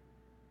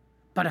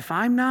 but if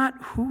I'm not,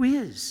 who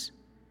is?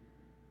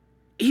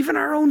 Even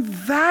our own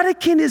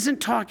Vatican isn't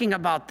talking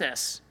about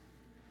this.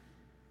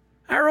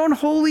 Our own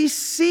Holy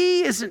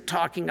See isn't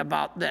talking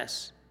about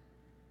this.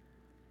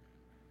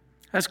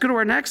 Let's go to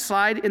our next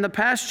slide. In the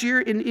past year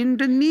in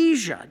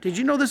Indonesia, did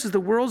you know this is the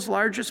world's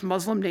largest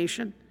Muslim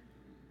nation?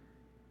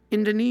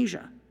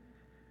 Indonesia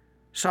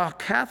saw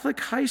Catholic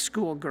high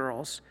school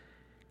girls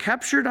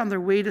captured on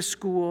their way to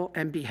school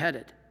and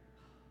beheaded.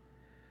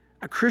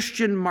 A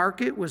Christian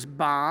market was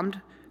bombed.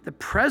 The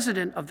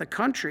president of the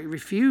country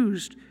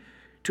refused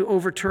to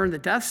overturn the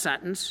death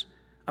sentence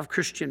of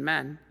Christian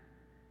men.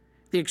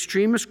 The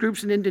extremist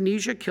groups in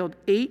Indonesia killed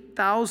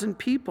 8,000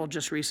 people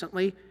just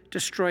recently,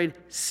 destroyed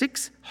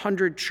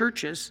 600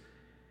 churches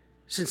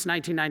since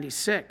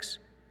 1996.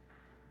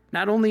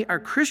 Not only are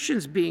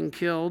Christians being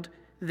killed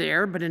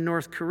there, but in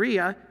North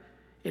Korea,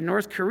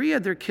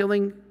 they're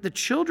killing the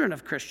children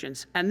of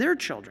Christians and their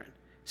children,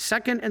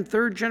 second and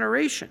third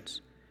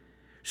generations.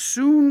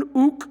 Soon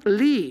Uk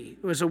Lee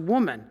was a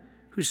woman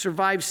who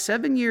survived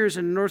 7 years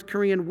in a North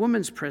Korean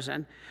women's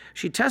prison.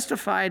 She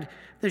testified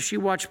that she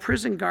watched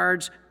prison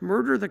guards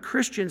murder the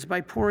Christians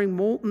by pouring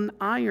molten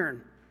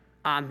iron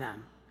on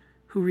them,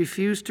 who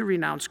refused to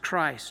renounce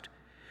Christ.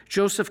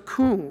 Joseph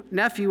Kung,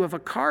 nephew of a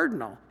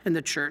cardinal in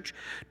the church,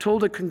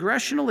 told a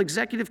Congressional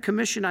Executive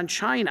Commission on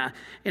China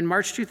in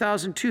March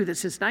 2002 that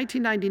since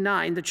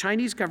 1999, the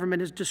Chinese government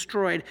has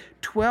destroyed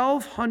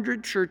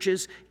 1,200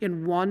 churches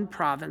in one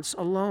province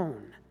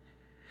alone.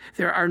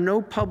 There are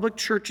no public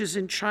churches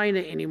in China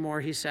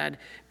anymore, he said,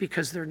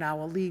 because they're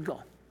now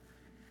illegal.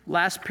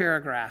 Last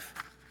paragraph.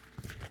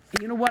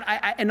 You know what?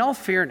 In all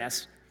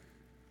fairness,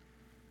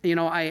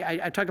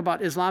 I talk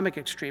about Islamic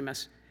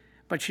extremists,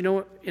 but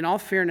in all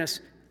fairness,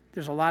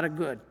 there's a lot of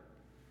good.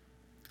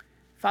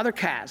 Father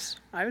Kaz,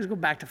 I always go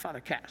back to Father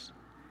Kaz,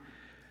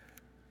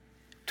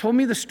 told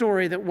me the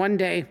story that one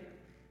day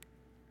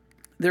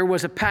there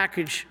was a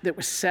package that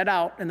was set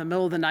out in the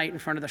middle of the night in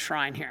front of the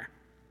shrine here.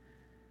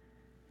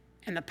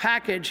 And the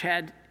package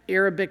had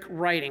Arabic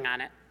writing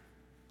on it.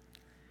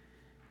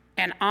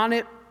 And on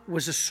it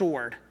was a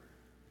sword.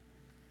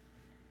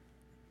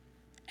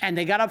 And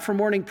they got up for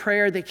morning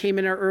prayer. They came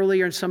in there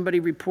earlier and somebody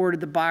reported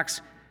the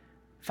box.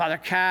 Father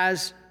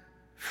Kaz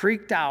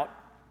freaked out,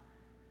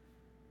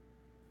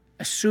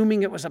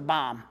 assuming it was a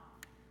bomb.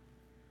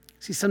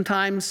 See,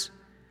 sometimes,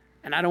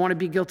 and I don't want to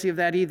be guilty of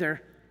that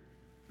either,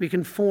 we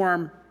can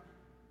form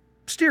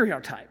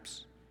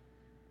stereotypes.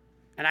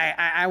 And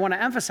I want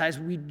to emphasize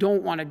we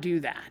don't want to do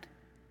that.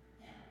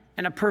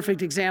 And a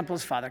perfect example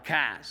is Father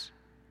Kaz.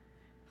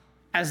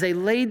 As they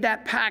laid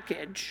that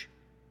package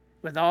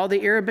with all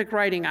the Arabic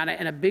writing on it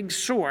and a big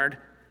sword,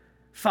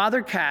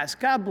 Father Kaz,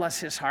 God bless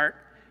his heart,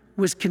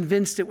 was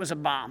convinced it was a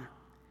bomb.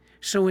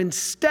 So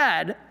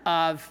instead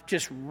of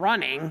just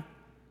running,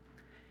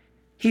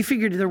 he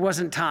figured there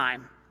wasn't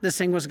time. This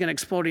thing was going to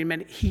explode in a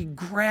minute. He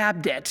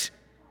grabbed it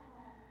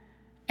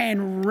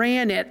and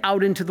ran it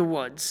out into the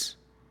woods,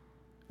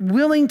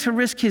 willing to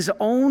risk his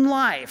own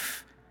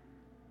life.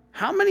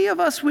 How many of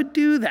us would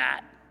do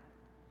that?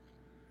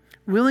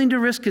 Willing to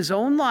risk his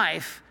own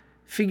life,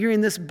 figuring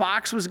this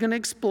box was going to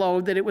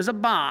explode, that it was a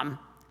bomb,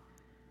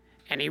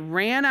 and he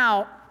ran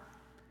out.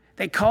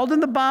 They called in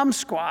the bomb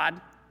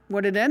squad.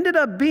 What it ended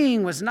up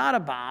being was not a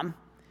bomb.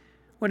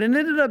 What it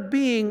ended up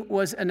being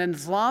was an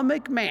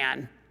Islamic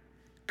man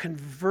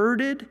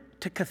converted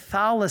to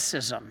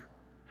Catholicism.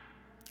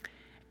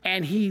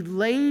 And he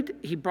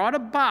brought a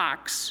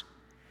box,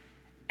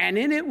 and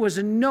in it was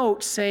a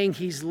note saying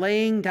he's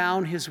laying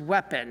down his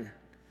weapon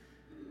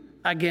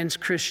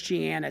against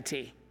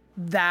Christianity.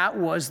 That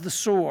was the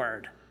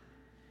sword.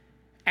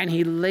 And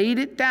he laid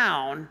it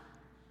down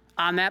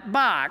on that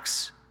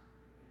box,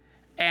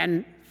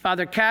 and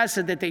Father Kaz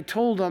said that they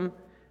told him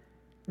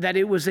that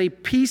it was a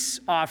peace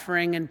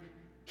offering and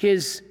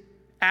his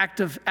act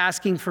of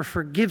asking for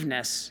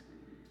forgiveness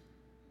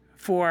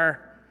for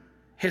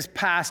his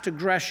past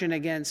aggression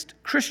against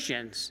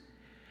Christians.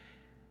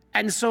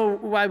 And so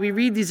while we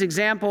read these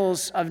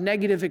examples of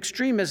negative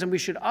extremism, we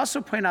should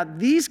also point out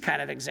these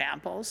kind of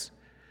examples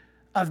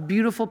of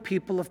beautiful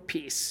people of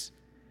peace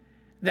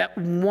that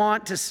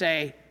want to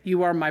say,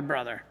 you are my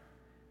brother.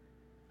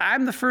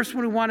 I'm the first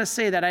one who want to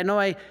say that. I know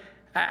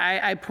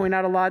I point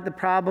out a lot the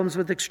problems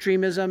with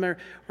extremism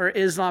or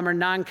Islam or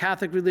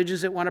non-Catholic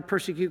religions that want to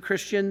persecute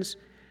Christians.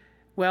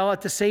 Well,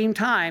 at the same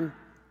time,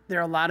 there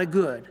are a lot of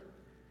good,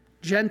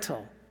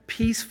 gentle,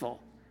 peaceful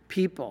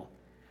people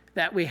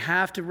that we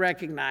have to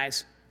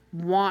recognize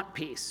want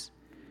peace.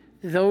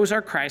 Those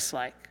are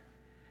Christ-like.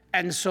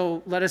 And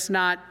so let us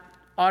not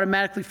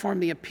automatically form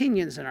the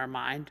opinions in our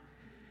mind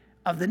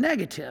of the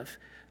negative,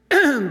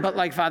 but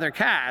like Father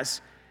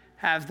Kaz,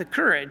 have the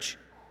courage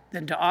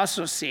then to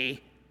also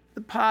see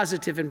the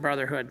positive in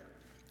brotherhood.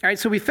 All right,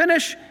 so we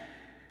finish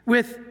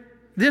with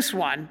this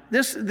one.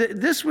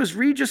 This was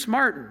Regis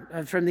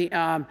Martin from the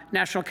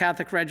National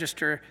Catholic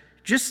Register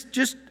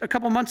just a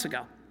couple months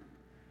ago.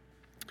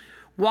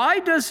 Why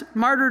does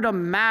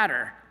martyrdom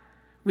matter?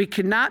 We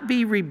cannot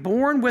be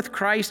reborn with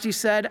Christ, he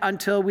said,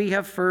 until we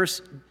have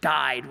first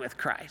died with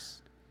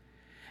Christ.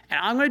 And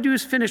all I'm going to do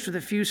is finish with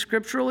a few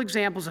scriptural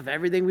examples of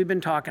everything we've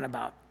been talking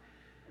about.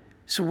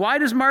 So why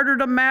does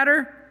martyrdom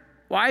matter?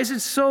 Why is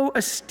it so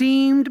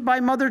esteemed by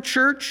Mother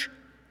Church?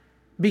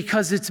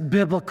 Because it's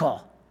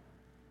biblical.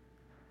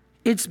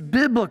 It's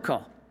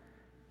biblical.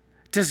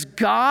 Does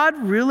God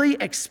really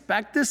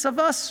expect this of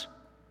us?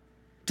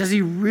 Does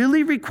he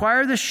really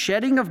require the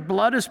shedding of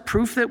blood as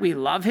proof that we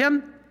love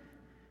him?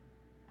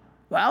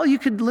 Well, you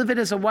could live it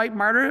as a white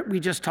martyr we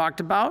just talked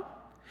about.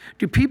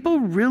 Do people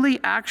really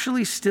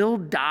actually still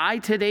die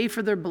today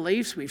for their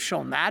beliefs? We've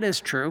shown that is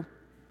true.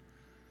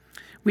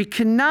 We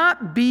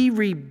cannot be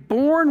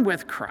reborn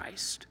with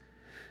Christ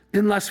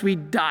unless we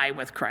die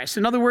with Christ.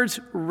 In other words,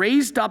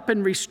 raised up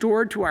and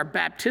restored to our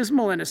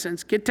baptismal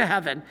innocence, get to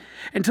heaven,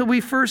 until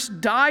we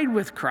first died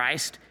with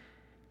Christ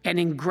and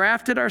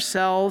engrafted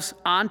ourselves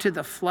onto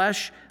the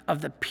flesh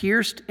of the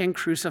pierced and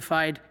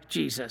crucified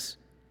Jesus.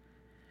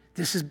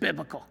 This is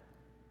biblical.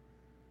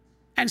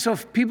 And so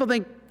if people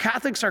think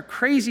Catholics are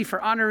crazy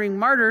for honoring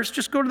martyrs,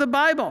 just go to the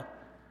Bible.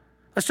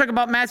 Let's talk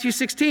about Matthew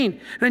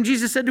 16. Then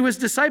Jesus said to his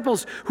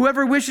disciples,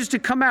 whoever wishes to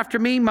come after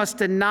me must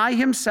deny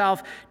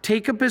himself,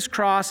 take up his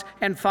cross,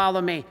 and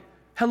follow me.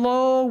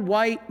 Hello,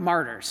 white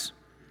martyrs.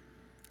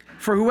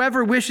 For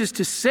whoever wishes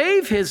to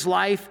save his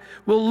life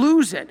will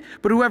lose it,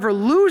 but whoever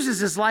loses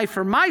his life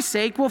for my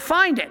sake will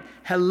find it.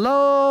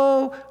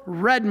 Hello,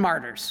 red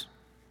martyrs.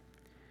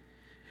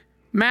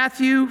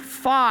 Matthew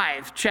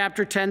 5,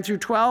 chapter 10 through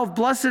 12,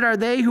 blessed are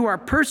they who are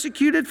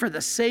persecuted for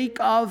the sake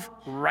of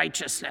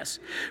righteousness,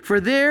 for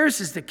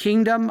theirs is the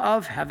kingdom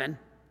of heaven.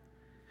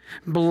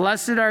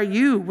 Blessed are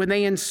you when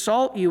they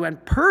insult you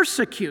and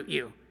persecute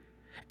you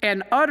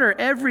and utter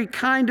every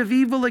kind of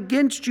evil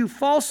against you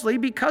falsely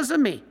because of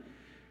me.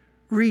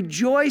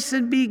 Rejoice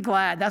and be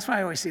glad. That's why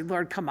I always say,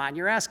 Lord, come on,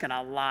 you're asking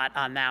a lot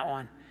on that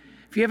one.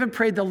 If you haven't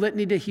prayed the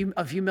litany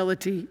of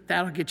humility,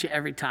 that'll get you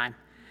every time.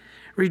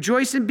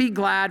 Rejoice and be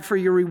glad, for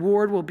your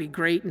reward will be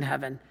great in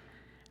heaven.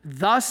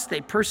 Thus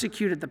they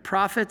persecuted the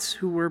prophets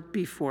who were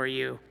before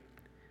you.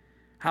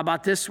 How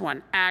about this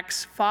one?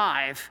 Acts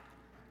 5.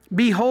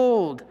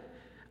 Behold,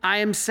 I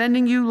am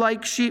sending you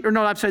like sheep.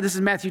 This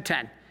is Matthew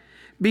 10.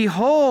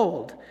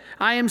 Behold,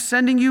 I am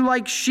sending you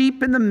like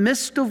sheep in the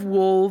midst of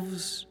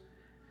wolves.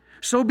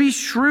 So be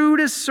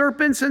shrewd as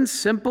serpents and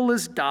simple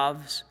as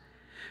doves.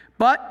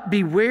 But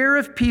beware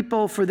of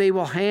people, for they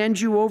will hand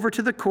you over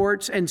to the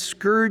courts and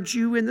scourge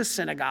you in the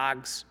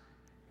synagogues.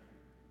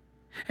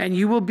 And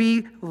you will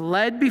be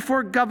led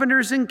before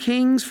governors and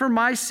kings for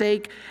my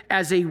sake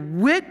as a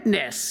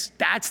witness.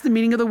 That's the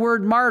meaning of the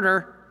word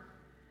martyr.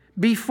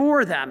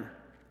 Before them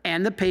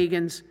and the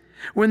pagans.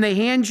 When they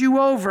hand you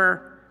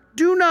over,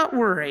 do not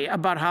worry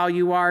about how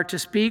you are to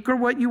speak or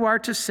what you are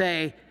to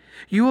say.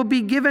 You will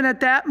be given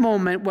at that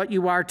moment what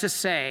you are to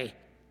say,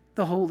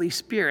 the Holy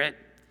Spirit.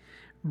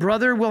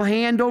 Brother will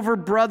hand over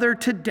brother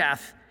to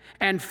death,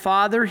 and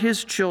father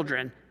his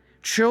children.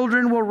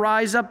 Children will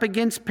rise up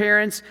against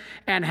parents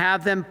and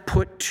have them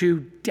put to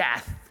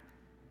death.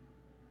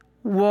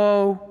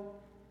 Woe!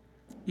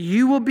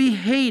 You will be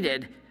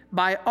hated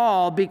by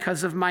all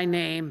because of my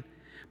name,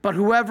 but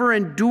whoever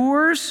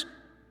endures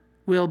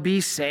will be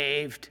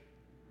saved.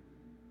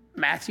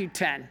 Matthew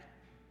 10.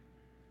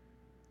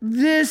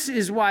 This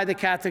is why the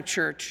Catholic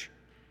Church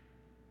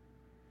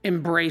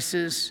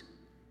embraces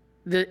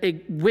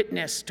the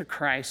witness to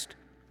Christ.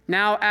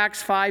 Now,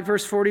 Acts 5,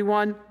 verse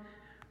 41.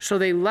 So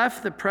they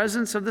left the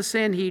presence of the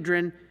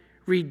Sanhedrin,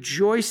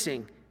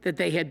 rejoicing that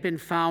they had been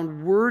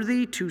found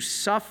worthy to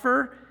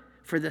suffer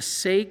for the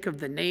sake of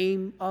the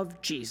name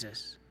of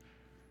Jesus.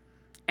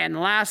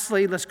 And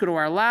lastly, let's go to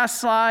our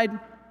last slide.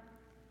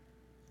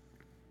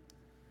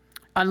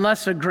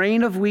 Unless a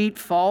grain of wheat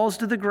falls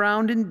to the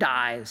ground and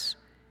dies,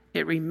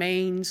 it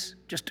remains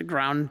just a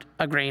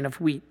grain of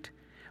wheat.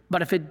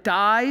 But if it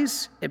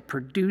dies, it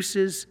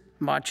produces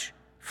much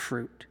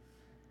fruit.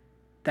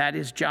 That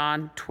is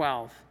John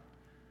 12.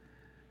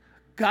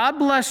 God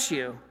bless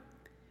you.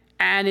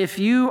 And if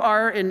you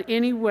are in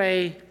any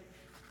way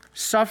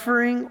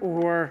suffering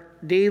or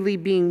daily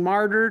being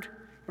martyred,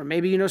 or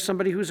maybe you know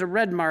somebody who's a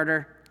red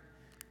martyr,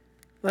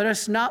 let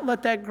us not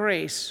let that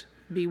grace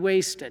be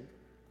wasted.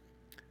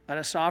 Let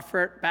us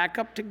offer it back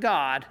up to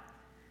God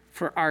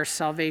for our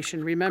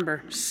salvation.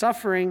 Remember,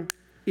 suffering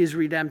is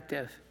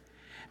redemptive.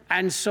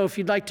 And so if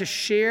you'd like to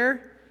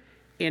share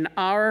in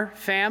our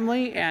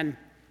family and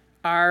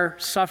our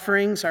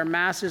sufferings, our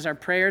masses, our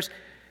prayers,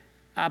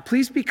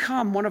 please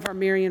become one of our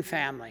Marian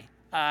family.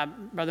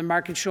 Brother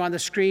Mark can show on the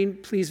screen.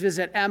 Please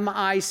visit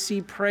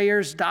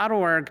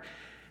micprayers.org.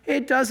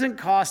 It doesn't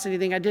cost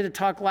anything. I did a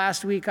talk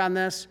last week on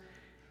this.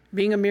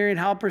 Being a Marian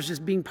helper is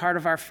just being part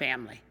of our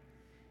family.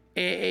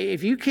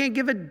 If you can't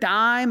give a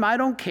dime, I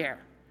don't care.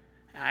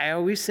 I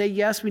always say,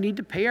 yes, we need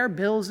to pay our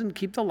bills and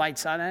keep the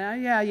lights on.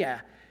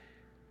 Yeah.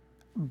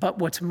 But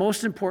what's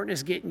most important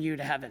is getting you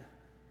to heaven.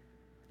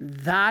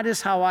 That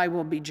is how I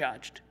will be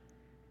judged.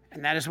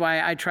 And that is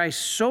why I try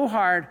so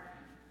hard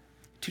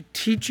to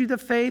teach you the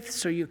faith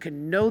so you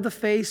can know the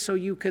faith, so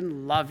you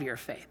can love your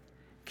faith.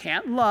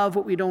 Can't love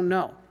what we don't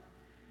know.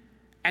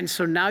 And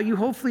so now you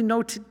hopefully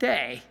know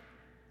today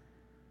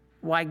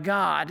why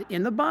God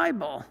in the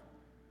Bible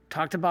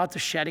talked about the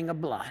shedding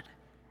of blood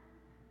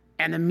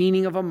and the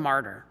meaning of a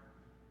martyr.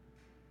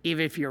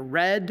 Even if you're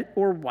red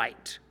or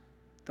white,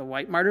 the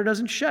white martyr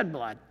doesn't shed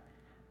blood,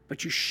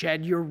 but you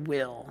shed your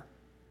will.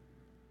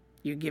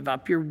 You give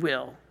up your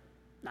will,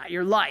 not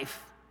your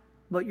life,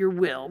 but your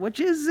will, which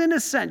is in a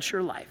sense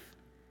your life.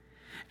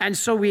 And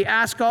so we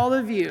ask all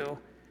of you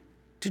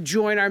to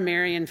join our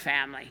Marian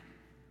family.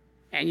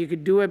 And you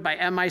could do it by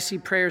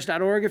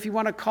micprayers.org. If you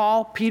want to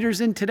call, Peter's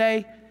in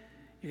today.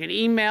 You can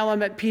email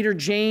him at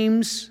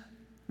peterjames,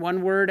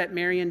 one word, at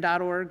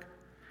marian.org.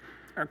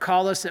 Or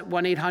call us at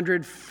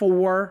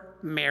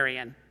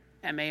 1-800-4MARIAN,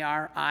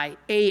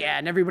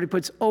 M-A-R-I-A-N. Everybody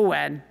puts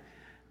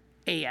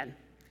O-N-A-N.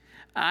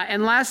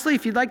 And lastly,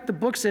 if you'd like the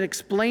books that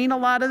explain a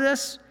lot of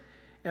this,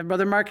 and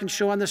Brother Mark can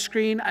show on the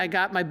screen, I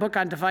got my book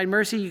on Divine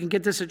Mercy. You can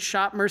get this at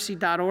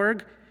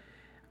shopmercy.org.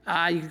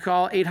 You can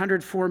call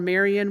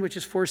 800-4MARIAN, which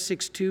is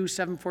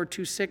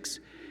 462-7426.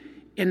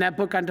 In that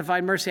book on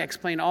Divine Mercy, I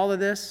explain all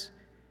of this.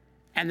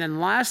 And then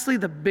lastly,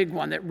 the big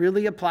one that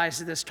really applies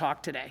to this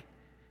talk today,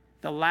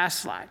 the last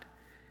slide.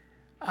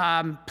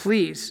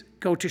 Please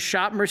go to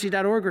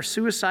shopmercy.org or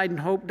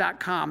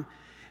suicideandhope.com.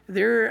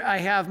 There I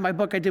have my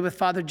book I did with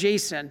Father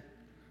Jason.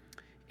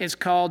 It's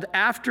called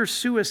After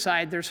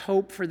Suicide, There's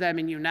Hope for Them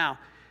and You Now.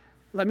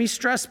 Let me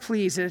stress,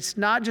 please, that it's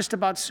not just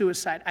about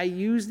suicide. I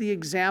use the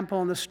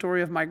example in the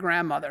story of my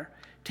grandmother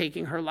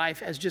taking her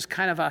life as just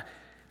kind of a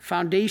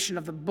foundation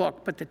of the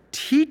book, but the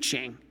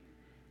teaching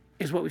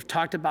is what we've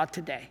talked about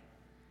today.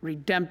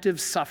 Redemptive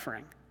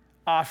suffering.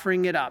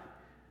 offering it up,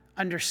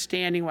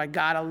 understanding why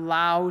God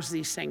allows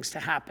these things to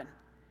happen.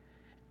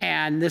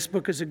 And this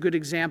book is a good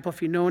example.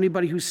 If you know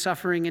anybody who's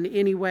suffering in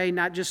any way,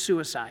 not just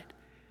suicide,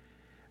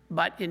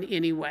 but in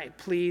any way,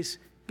 please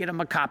get them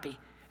a copy.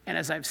 And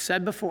as I've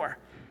said before,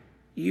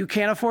 you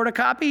can't afford a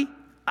copy,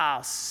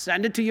 I'll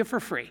send it to you for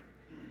free.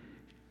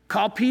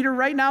 Call Peter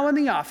right now in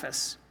the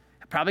office.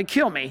 He'll probably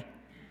kill me,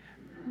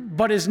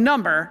 but his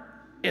number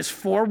is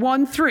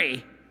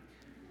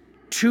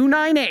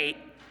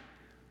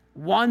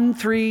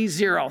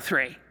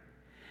 413-298-1303.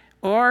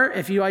 Or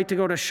if you like to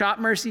go to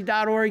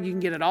shopmercy.org, you can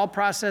get it all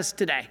processed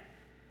today.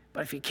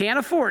 But if you can't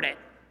afford it,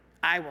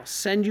 I will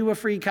send you a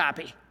free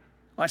copy.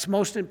 What's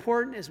most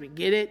important is we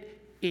get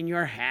it in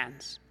your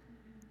hands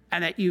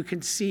and that you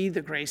can see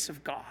the grace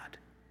of God.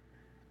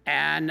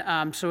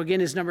 And so again,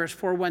 his number is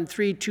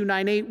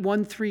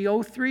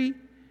 413-298-1303.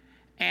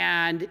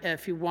 And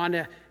if you want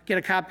to get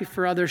a copy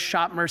for others,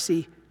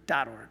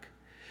 shopmercy.org.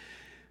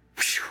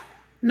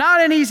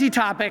 Not an easy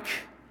topic.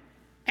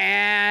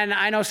 And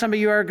I know some of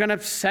you are going to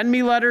send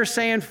me letters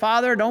saying,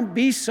 Father, don't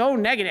be so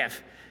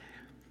negative.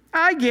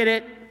 I get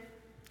it.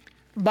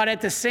 But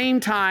at the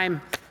same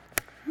time,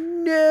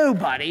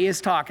 nobody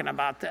is talking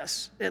about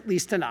this, at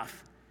least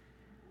enough.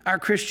 Our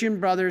Christian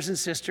brothers and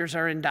sisters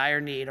are in dire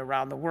need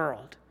around the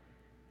world,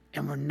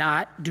 and we're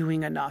not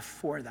doing enough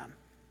for them.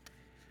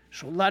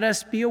 So let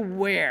us be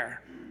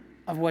aware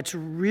of what's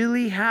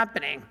really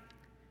happening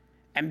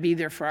and be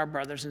there for our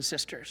brothers and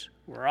sisters.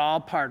 We're all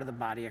part of the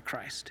body of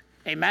Christ.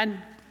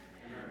 Amen?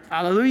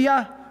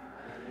 Hallelujah.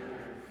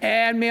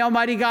 And may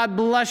Almighty God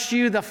bless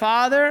you, the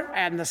Father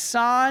and the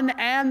Son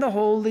and the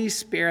Holy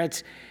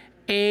Spirit.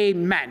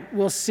 Amen.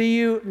 We'll see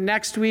you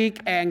next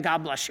week, and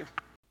God bless you.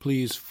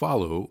 Please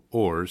follow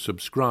or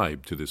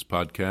subscribe to this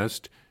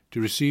podcast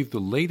to receive the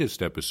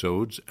latest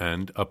episodes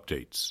and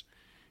updates.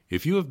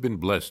 If you have been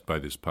blessed by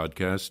this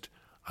podcast,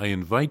 I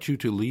invite you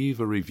to leave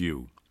a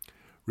review.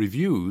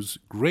 Reviews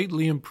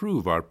greatly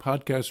improve our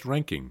podcast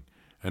ranking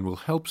and will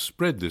help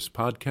spread this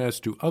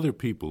podcast to other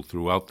people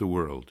throughout the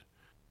world.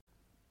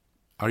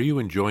 Are you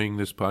enjoying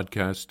this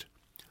podcast?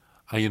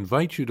 I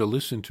invite you to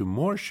listen to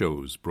more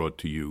shows brought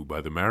to you by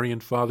the Marian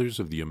Fathers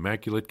of the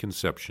Immaculate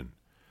Conception.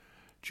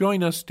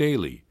 Join us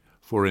daily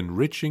for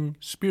enriching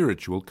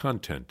spiritual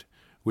content,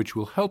 which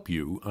will help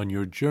you on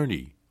your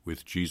journey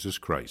with Jesus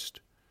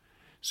Christ.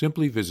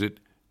 Simply visit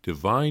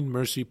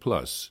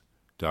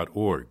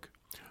divinemercyplus.org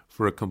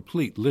for a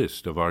complete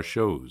list of our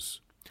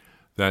shows.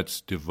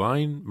 That's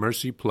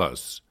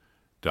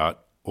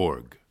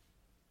divinemercyplus.org.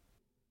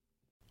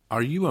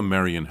 Are you a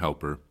Marian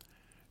helper?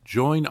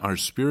 Join our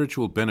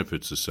Spiritual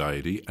Benefit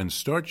Society and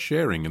start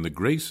sharing in the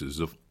graces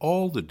of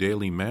all the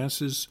daily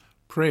masses,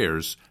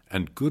 prayers,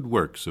 and good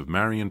works of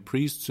Marian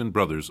priests and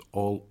brothers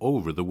all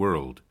over the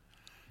world.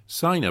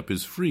 Sign up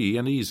is free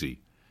and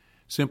easy.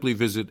 Simply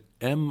visit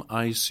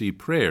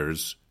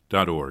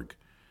micprayers.org.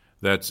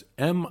 That's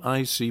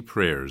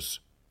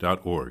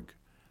micprayers.org.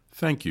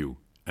 Thank you,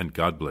 and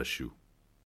God bless you.